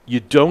 you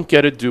don't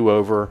get a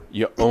do-over,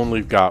 you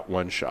only got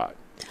one shot.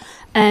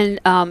 And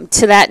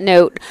to that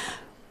note,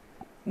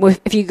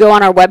 if you go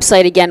on our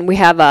website, again, we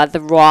have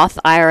the Roth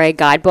IRA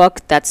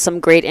guidebook. That's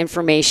some great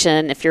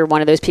information if you're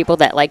one of those people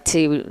that like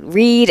to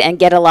read and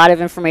get a lot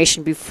of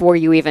information before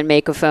you even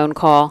make a phone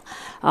call.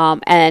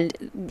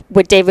 And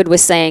what David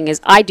was saying is,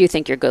 I do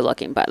think you're good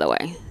looking, by the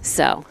way.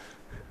 So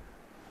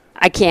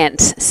I can't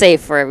say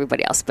for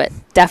everybody else, but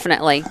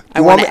definitely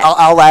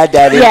I'll add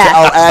that into,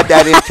 I'll add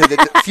that into the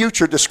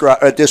future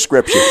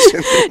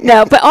descriptions.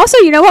 No, but also,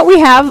 you know what we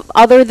have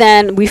other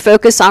than we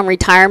focus on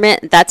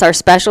retirement, that's our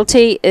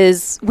specialty,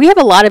 is we have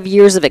a lot of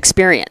years of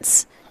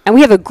experience. And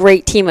we have a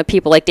great team of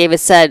people, like David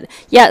said,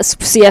 yes,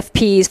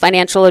 CFPs,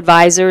 financial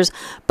advisors,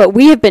 but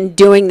we have been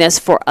doing this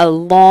for a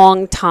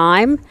long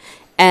time.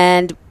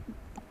 And,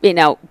 you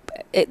know,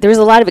 there's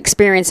a lot of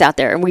experience out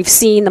there. And we've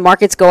seen the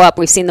markets go up,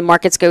 we've seen the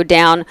markets go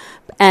down.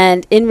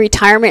 And in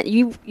retirement,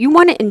 you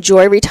want to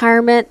enjoy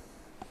retirement.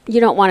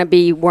 You don't want to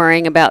be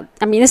worrying about,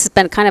 I mean, this has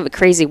been kind of a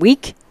crazy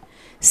week.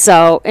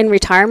 So in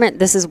retirement,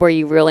 this is where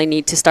you really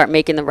need to start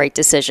making the right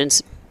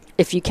decisions,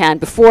 if you can,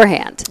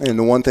 beforehand. And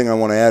the one thing I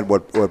want to add,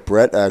 what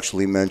Brett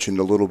actually mentioned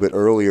a little bit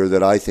earlier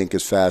that I think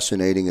is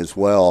fascinating as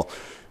well,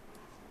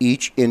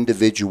 each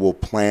individual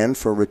plan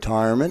for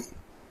retirement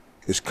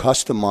is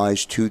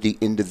customized to the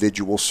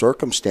individual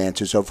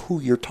circumstances of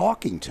who you're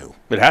talking to.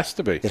 It has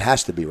to be. It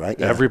has to be, right?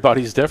 Yeah.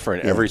 Everybody's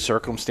different. Yeah. Every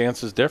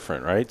circumstance is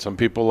different, right? Some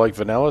people like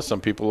vanilla,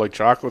 some people like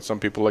chocolate, some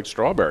people like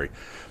strawberry.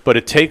 But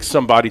it takes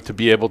somebody to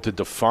be able to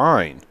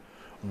define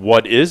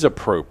what is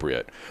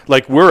appropriate.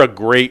 Like, we're a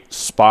great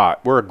spot.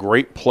 We're a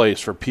great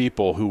place for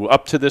people who,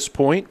 up to this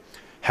point,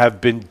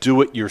 have been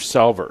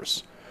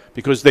do-it-yourselfers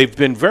because they've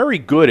been very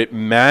good at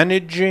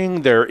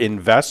managing their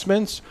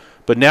investments.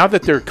 But now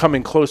that they're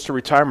coming close to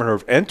retirement or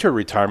have entered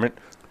retirement,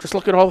 just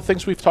look at all the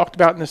things we've talked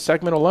about in this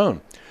segment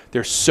alone.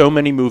 There's so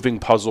many moving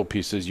puzzle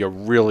pieces. You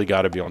really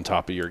got to be on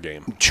top of your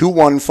game.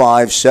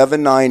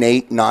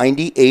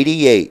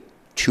 215-798-9088.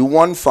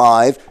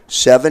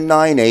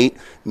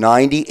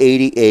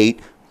 215-798-9088.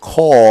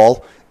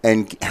 Call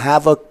and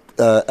have a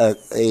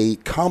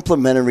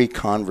complimentary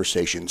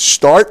conversation.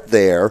 Start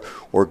there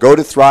or go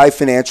to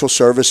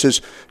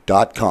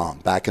thrivefinancialservices.com.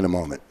 Back in a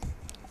moment.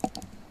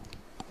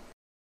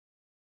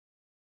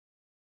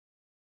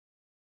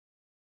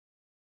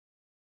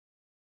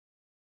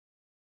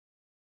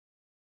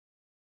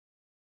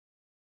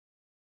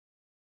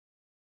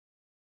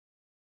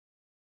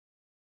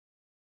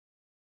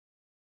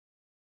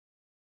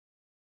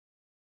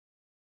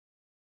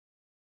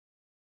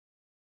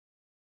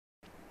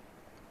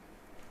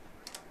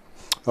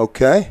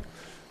 Okay.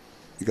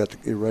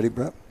 You ready,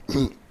 Brett?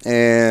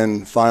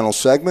 And final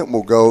segment,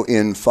 we'll go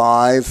in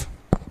 5,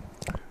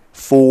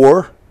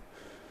 4,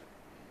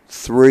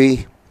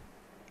 3,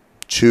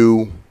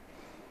 2,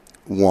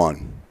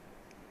 1.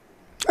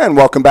 And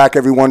welcome back,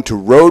 everyone, to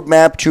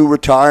Roadmap to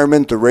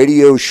Retirement, the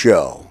radio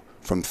show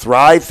from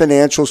Thrive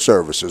Financial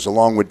Services,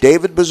 along with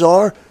David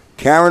Bazaar,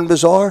 Karen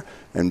Bazaar,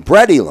 and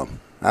Brett Elam.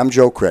 I'm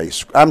Joe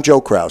Kraus.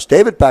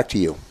 David, back to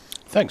you.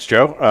 Thanks,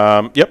 Joe.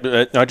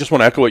 I just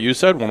want to echo what you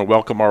said. I want to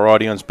welcome our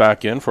audience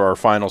back in for our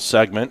final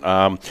segment.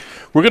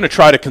 We're going to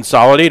try to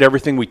consolidate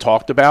everything we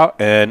talked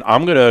about, and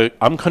I'm going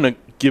to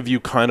give you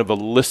kind of a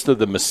list of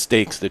the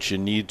mistakes that you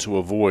need to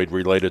avoid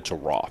related to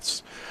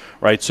Roths,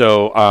 right?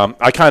 So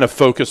I kind of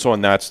focus on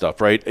that stuff,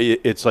 right?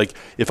 It's like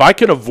if I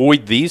can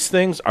avoid these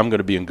things, I'm going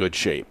to be in good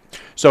shape.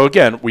 So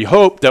again, we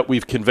hope that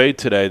we've conveyed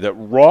today that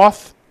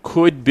Roth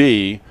could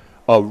be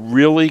a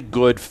really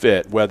good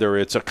fit, whether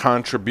it's a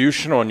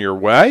contribution on your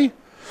way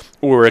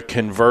or a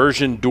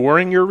conversion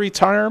during your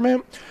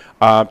retirement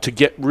to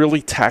get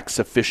really tax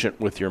efficient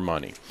with your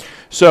money.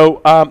 So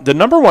the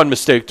number one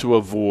mistake to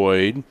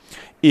avoid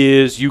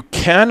is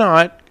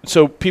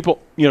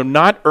people,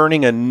 not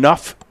earning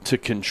enough to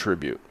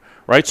contribute,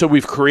 right? So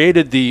we've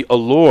created the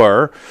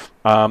allure,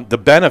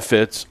 the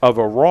benefits of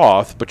a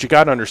Roth, but you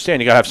got to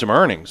understand, you got to have some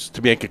earnings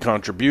to make a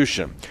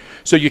contribution.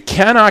 So you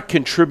cannot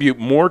contribute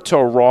more to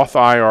a Roth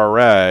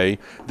IRA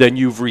than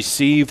you've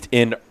received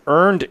in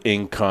earned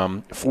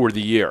income for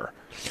the year.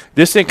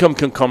 This income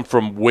can come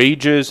from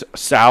wages,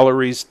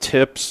 salaries,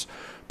 tips,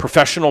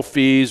 professional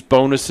fees,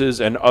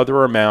 bonuses, and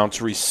other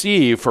amounts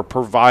received for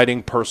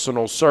providing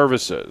personal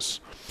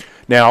services.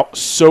 Now,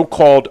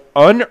 so-called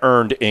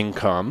unearned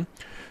income,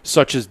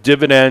 such as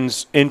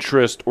dividends,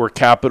 interest, or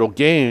capital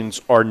gains,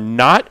 are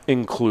not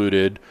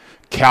included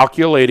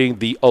calculating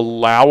the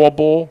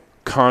allowable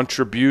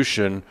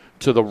contribution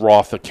to the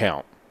Roth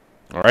account.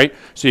 All right.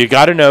 So you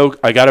got to know,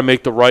 I got to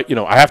make the right,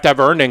 I have to have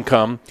earned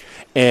income,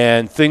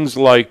 and things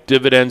like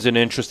dividends and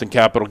interest and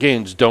capital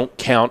gains don't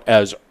count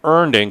as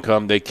earned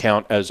income. They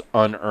count as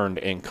unearned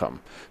income.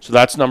 So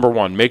that's number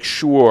one. Make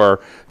sure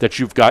that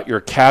you've got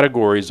your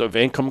categories of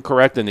income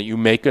correct and that you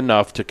make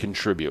enough to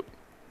contribute.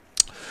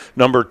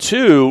 Number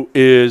two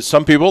is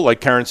some people,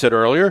 like Karen said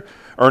earlier,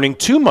 earning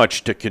too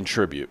much to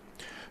contribute.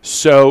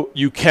 So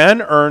you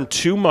can earn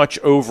too much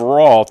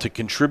overall to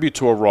contribute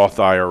to a Roth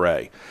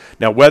IRA.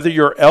 Now, whether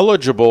you're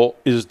eligible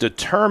is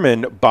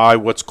determined by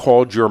what's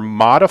called your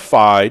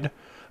modified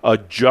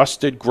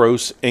adjusted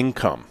gross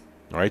income.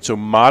 All right, so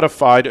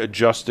modified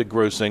adjusted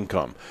gross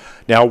income.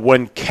 Now,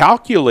 when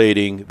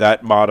calculating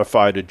that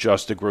modified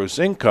adjusted gross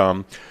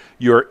income,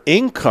 your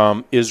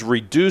income is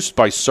reduced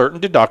by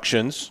certain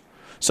deductions,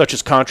 such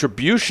as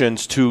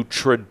contributions to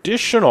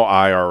traditional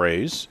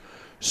IRAs,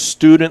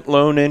 student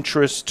loan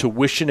interest,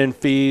 tuition and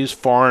fees,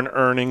 foreign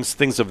earnings,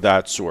 things of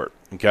that sort.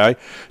 Okay,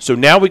 so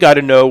now we got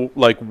to know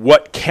like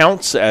what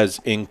counts as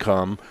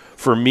income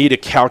for me to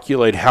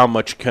calculate how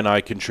much can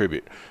I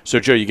contribute. So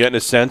Joe, you getting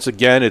a sense?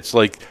 Again, it's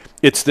like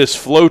it's this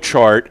flow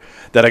chart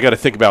that I got to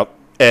think about.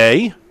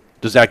 A,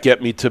 does that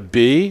get me to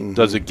B?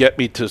 Does it get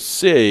me to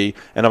C?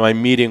 And am I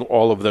meeting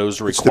all of those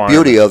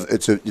requirements?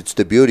 It's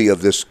the beauty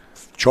of this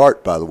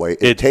chart, by the way.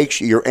 It takes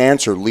your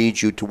answer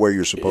leads you to where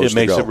you're supposed to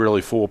go. It makes it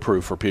really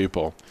foolproof for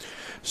people.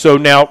 So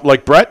now,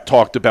 like Brett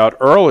talked about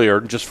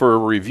earlier, just for a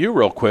review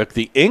real quick,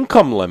 the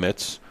income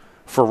limits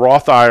for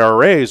Roth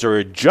IRAs are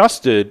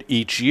adjusted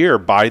each year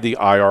by the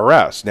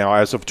IRS. Now,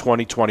 as of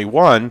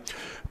 2021,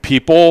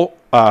 people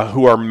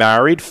who are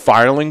married,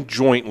 filing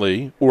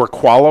jointly, or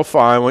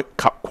qualifying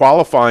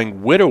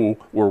widow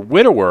or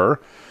widower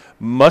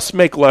must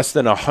make less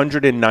than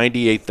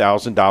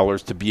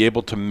 $198,000 to be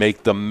able to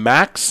make the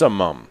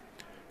maximum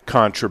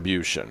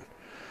contribution.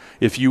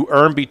 If you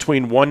earn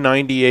between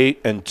 $198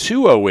 and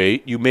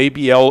 $208, you may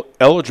be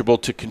eligible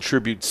to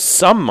contribute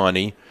some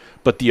money,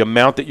 but the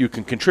amount that you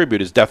can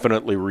contribute is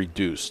definitely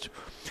reduced.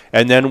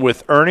 And then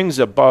with earnings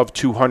above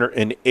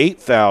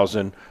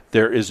 $208,000,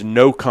 there is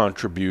no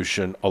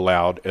contribution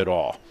allowed at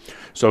all.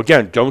 So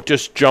again, don't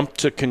just jump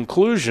to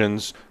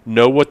conclusions.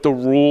 Know what the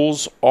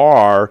rules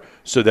are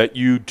so that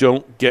you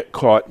don't get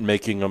caught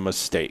making a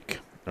mistake.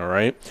 All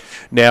right.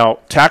 Now,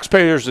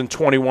 taxpayers in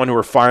 21 who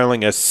are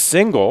filing as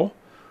single,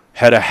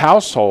 head of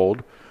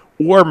household,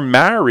 or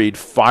married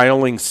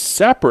filing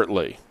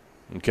separately,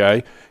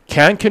 okay,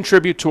 can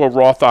contribute to a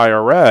Roth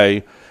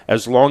IRA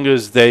as long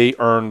as they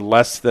earn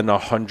less than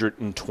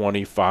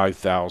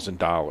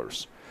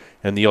 $125,000.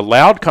 And the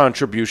allowed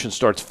contribution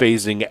starts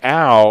phasing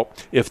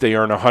out if they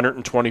earn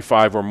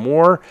 $125,000 or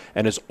more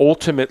and is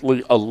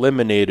ultimately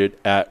eliminated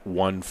at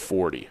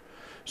 $140,000.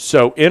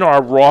 So in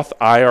our Roth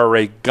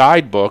IRA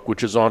guidebook,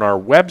 which is on our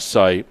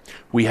website,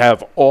 we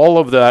have all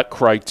of that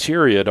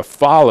criteria to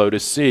follow to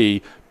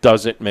see,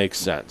 does it make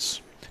sense?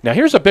 Now,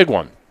 here's a big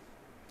one.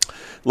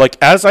 Like,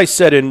 as I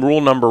said in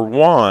rule number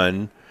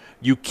 1,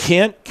 you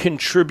can't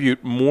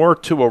contribute more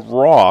to a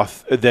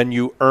Roth than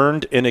you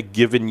earned in a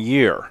given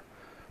year.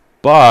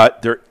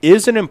 But there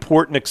is an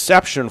important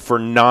exception for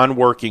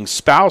non-working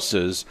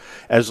spouses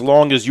as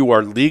long as you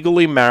are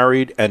legally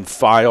married and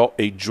file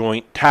a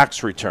joint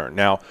tax return.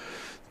 Now,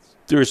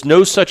 there's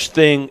no such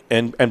thing,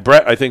 and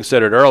Brett, I think,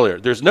 said it earlier,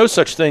 there's no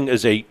such thing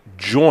as a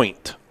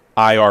joint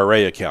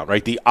IRA account,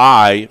 right? The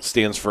I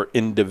stands for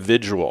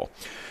individual.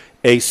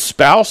 A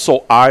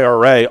spousal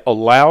IRA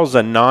allows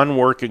a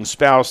non-working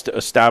spouse to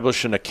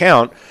establish an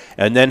account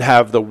and then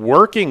have the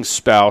working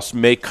spouse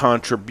make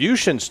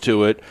contributions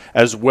to it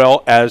as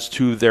well as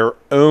to their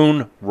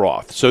own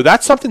Roth. So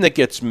that's something that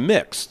gets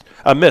missed,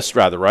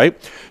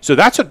 right? So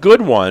that's a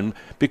good one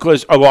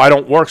because, oh, well, I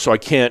don't work, so I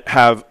can't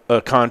have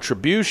a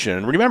contribution.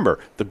 And remember,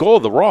 the goal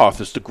of the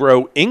Roth is to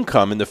grow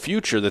income in the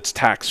future that's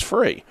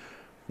tax-free.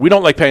 We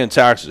don't like paying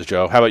taxes,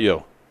 Joe. How about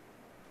you?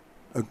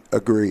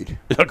 Agreed.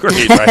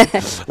 Agreed,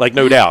 right? Like,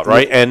 no doubt,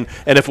 right? And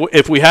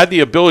if we had the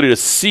ability to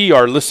see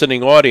our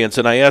listening audience,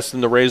 and I asked them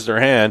to raise their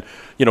hand,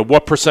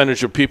 what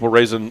percentage of people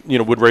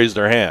would raise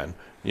their hand?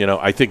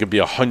 I think it'd be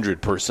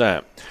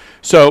 100%.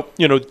 So,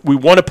 we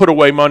want to put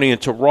away money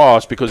into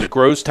Roths because it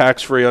grows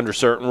tax-free under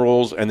certain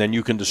rules, and then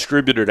you can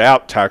distribute it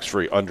out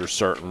tax-free under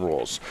certain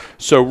rules.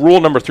 So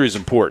rule number 3 is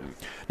important.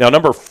 Now,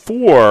 number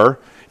 4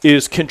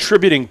 is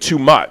contributing too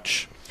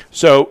much.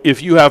 So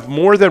if you have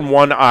more than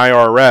one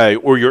IRA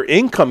or your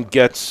income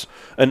gets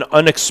an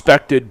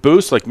unexpected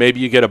boost, like maybe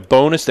you get a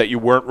bonus that you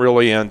weren't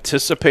really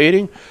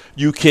anticipating,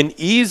 you can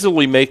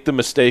easily make the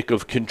mistake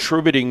of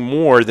contributing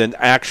more than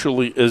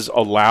actually is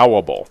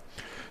allowable.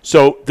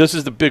 So this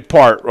is the big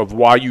part of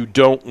why you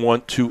don't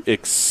want to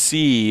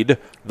exceed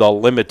the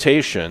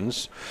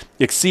limitations.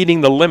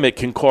 Exceeding the limit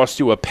can cost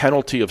you a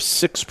penalty of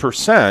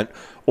 6%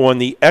 on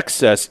the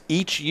excess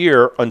each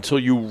year until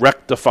you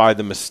rectify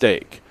the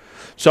mistake.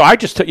 So I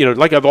just,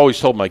 like I've always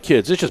told my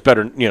kids, it's just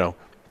better,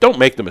 don't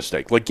make the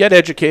mistake. Like, get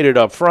educated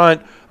up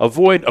front,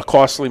 avoid a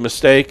costly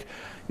mistake.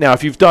 Now,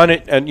 if you've done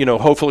it and,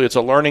 hopefully it's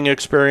a learning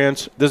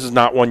experience, this is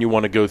not one you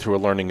want to go through a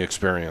learning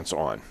experience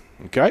on,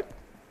 okay?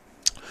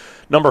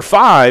 Number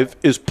 5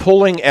 is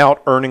pulling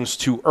out earnings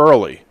too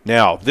early.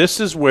 Now, this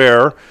is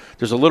where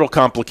there's a little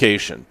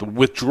complication. The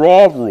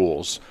withdrawal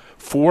rules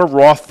for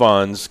Roth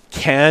funds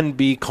can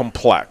be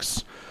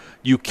complex.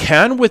 You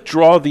can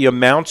withdraw the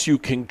amounts you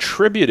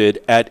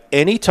contributed at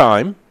any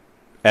time,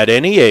 at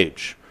any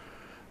age.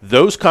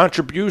 Those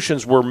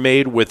contributions were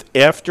made with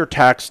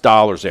after-tax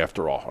dollars,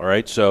 after all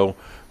right? So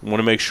I want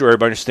to make sure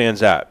everybody understands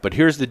that. But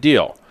here's the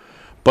deal.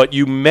 But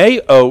you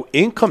may owe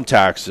income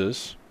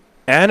taxes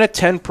and a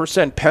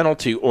 10%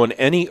 penalty on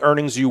any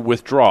earnings you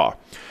withdraw.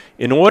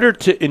 In order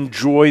to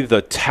enjoy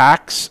the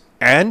tax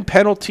and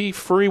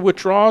penalty-free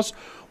withdrawals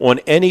on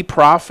any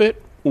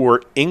profit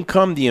or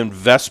income the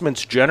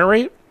investments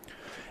generate,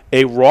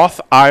 a Roth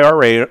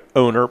IRA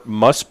owner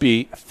must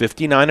be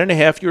 59 and a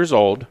half years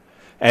old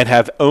and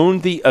have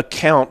owned the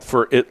account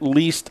for at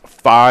least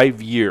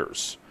 5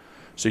 years.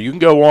 So you can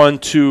go on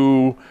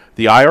to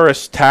the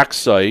IRS tax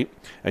site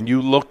and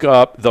you look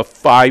up the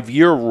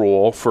 5-year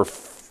rule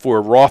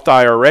for Roth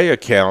IRA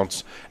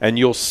accounts, and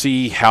you'll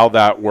see how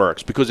that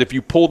works. Because if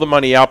you pull the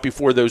money out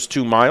before those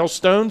 2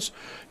 milestones,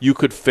 you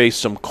could face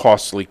some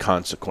costly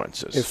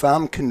consequences. If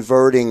I'm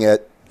converting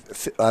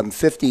I'm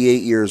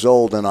 58 years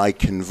old and I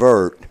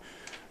convert,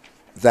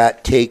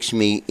 that takes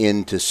me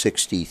into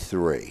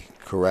 63,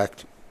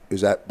 correct?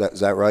 Is that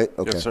right?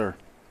 Okay. Yes, sir.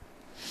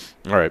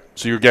 All right,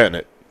 so you're getting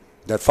it.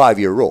 That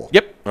 5-year rule.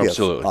 Yep,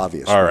 absolutely. Yes,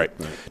 obviously. All right.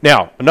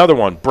 Now, another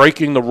one,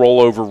 breaking the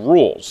rollover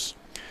rules.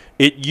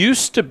 It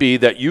used to be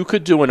that you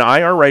could do an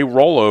IRA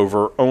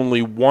rollover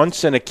only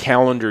once in a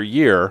calendar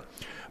year,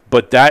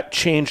 but that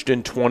changed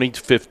in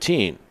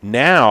 2015.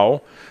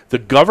 Now, the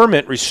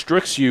government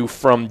restricts you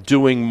from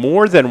doing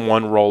more than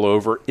one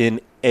rollover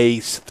in a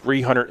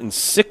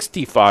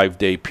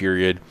 365-day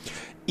period,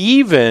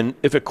 even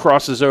if it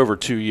crosses over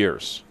 2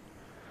 years.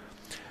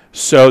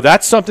 So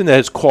that's something that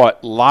has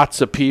caught lots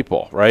of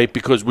people, right?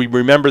 Because we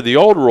remember the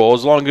old rule,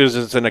 as long as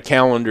it's in a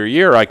calendar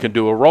year, I can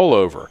do a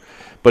rollover.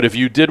 But if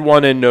you did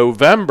one in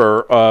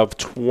November of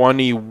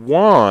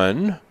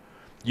 21,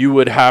 you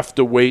would have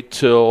to wait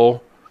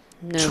till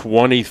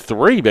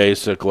 23,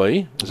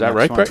 basically. Is that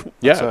right, Greg?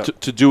 Yeah,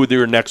 to do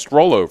your next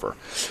rollover.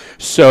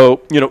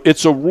 So,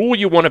 it's a rule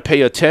you want to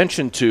pay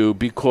attention to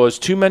because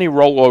too many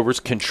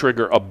rollovers can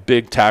trigger a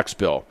big tax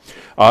bill.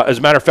 As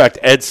a matter of fact,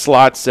 Ed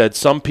Slott said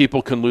some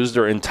people can lose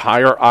their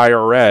entire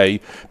IRA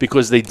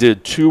because they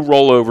did 2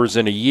 rollovers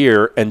in a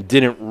year and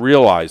didn't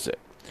realize it.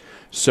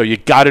 So you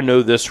got to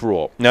know this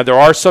rule. Now, there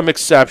are some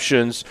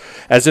exceptions,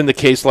 as in the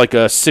case like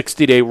a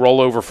 60-day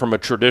rollover from a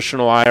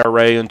traditional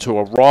IRA into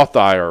a Roth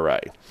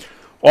IRA.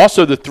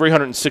 Also, the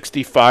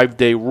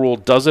 365-day rule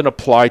doesn't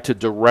apply to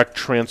direct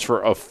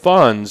transfer of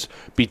funds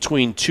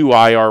between 2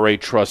 IRA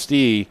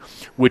trustees,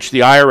 which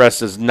the IRS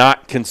does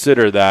not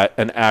consider that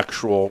an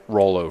actual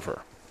rollover.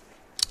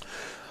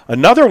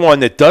 Another one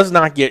that does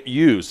not get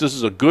used, this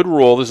is a good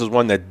rule, this is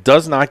one that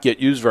does not get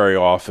used very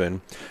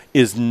often,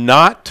 is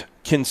not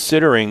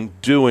considering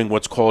doing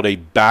what's called a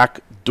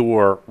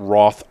backdoor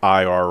Roth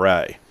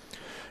IRA.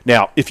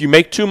 Now, if you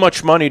make too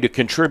much money to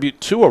contribute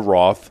to a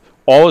Roth,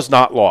 all is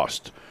not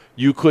lost.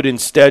 You could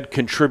instead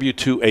contribute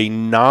to a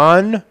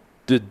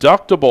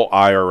non-deductible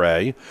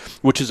IRA,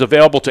 which is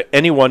available to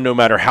anyone no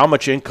matter how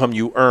much income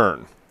you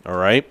earn, all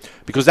right?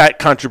 Because that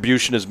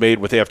contribution is made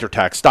with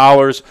after-tax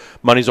dollars.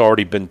 Money's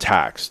already been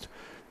taxed.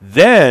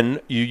 Then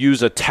you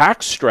use a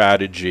tax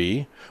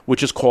strategy,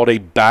 which is called a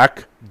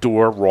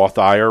backdoor Roth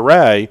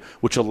IRA,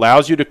 which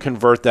allows you to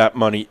convert that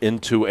money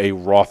into a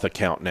Roth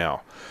account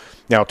now.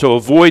 Now, to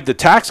avoid the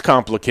tax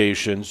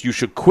complications, you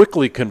should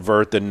quickly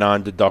convert the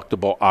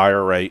non-deductible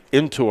IRA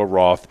into a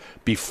Roth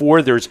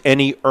before there's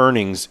any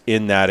earnings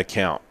in that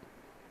account.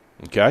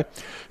 Okay?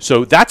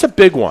 So that's a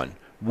big one.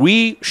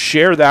 We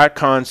share that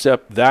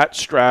concept, that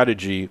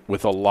strategy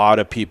with a lot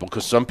of people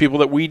because some people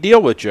that we deal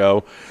with,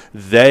 Joe,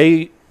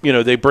 they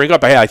bring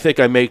up, hey, I think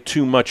I make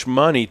too much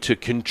money to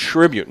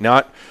contribute.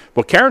 Not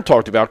what Karen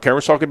talked about. Karen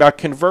was talking about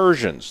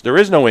conversions. There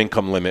is no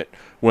income limit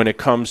when it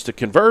comes to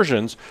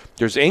conversions.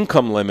 There's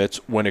income limits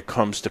when it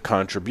comes to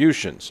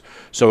contributions.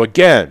 So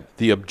again,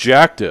 the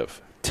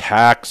objective,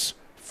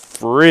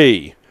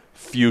 tax-free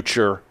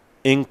future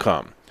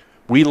income.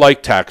 We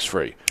like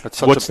tax-free. That's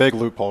such a big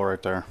loophole right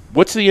there.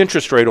 What's the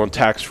interest rate on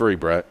tax-free,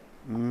 Brett?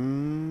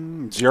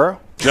 0?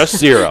 Just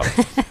 0,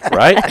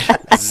 right?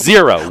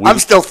 0. I'm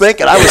still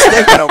thinking. I was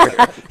thinking over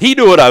here. He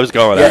knew what I was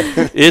going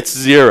at. It's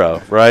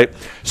 0, right?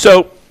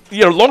 So,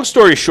 long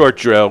story short,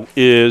 Joe,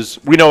 is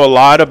we know a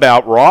lot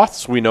about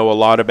Roths. We know a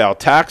lot about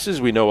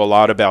taxes. We know a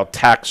lot about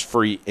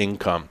tax-free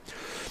income.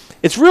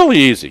 It's really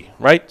easy,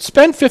 right?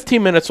 Spend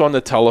 15 minutes on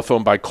the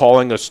telephone by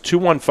calling us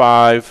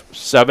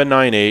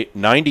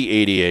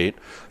 215-798-9088.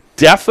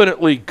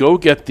 Definitely go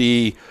get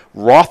the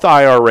Roth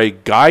IRA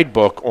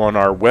guidebook on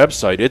our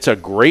website. It's a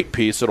great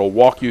piece. It'll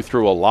walk you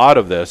through a lot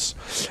of this.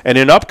 And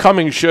in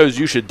upcoming shows,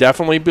 you should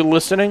definitely be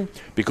listening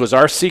because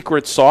our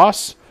secret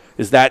sauce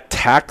is that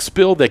tax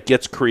bill that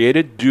gets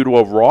created due to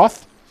a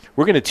Roth.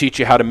 We're going to teach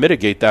you how to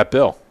mitigate that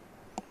bill.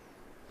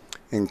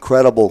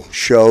 Incredible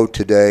show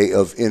today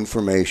of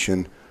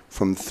information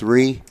from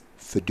 3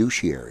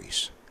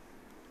 fiduciaries.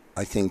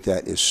 I think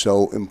that is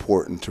so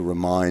important to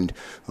remind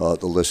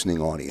the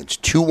listening audience.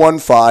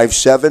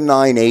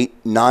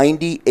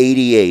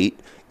 215-798-9088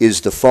 is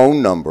the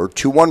phone number,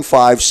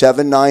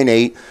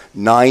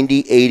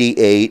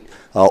 215-798-9088,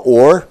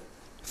 or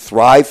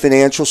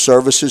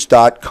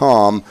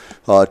thrivefinancialservices.com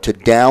to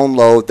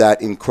download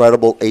that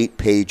incredible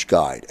 8-page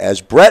guide.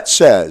 As Brett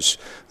says,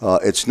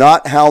 it's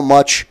not how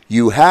much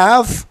you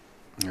have,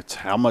 it's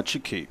how much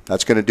you keep.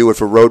 That's going to do it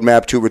for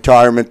Roadmap to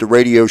Retirement, the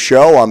radio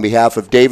show. On behalf of David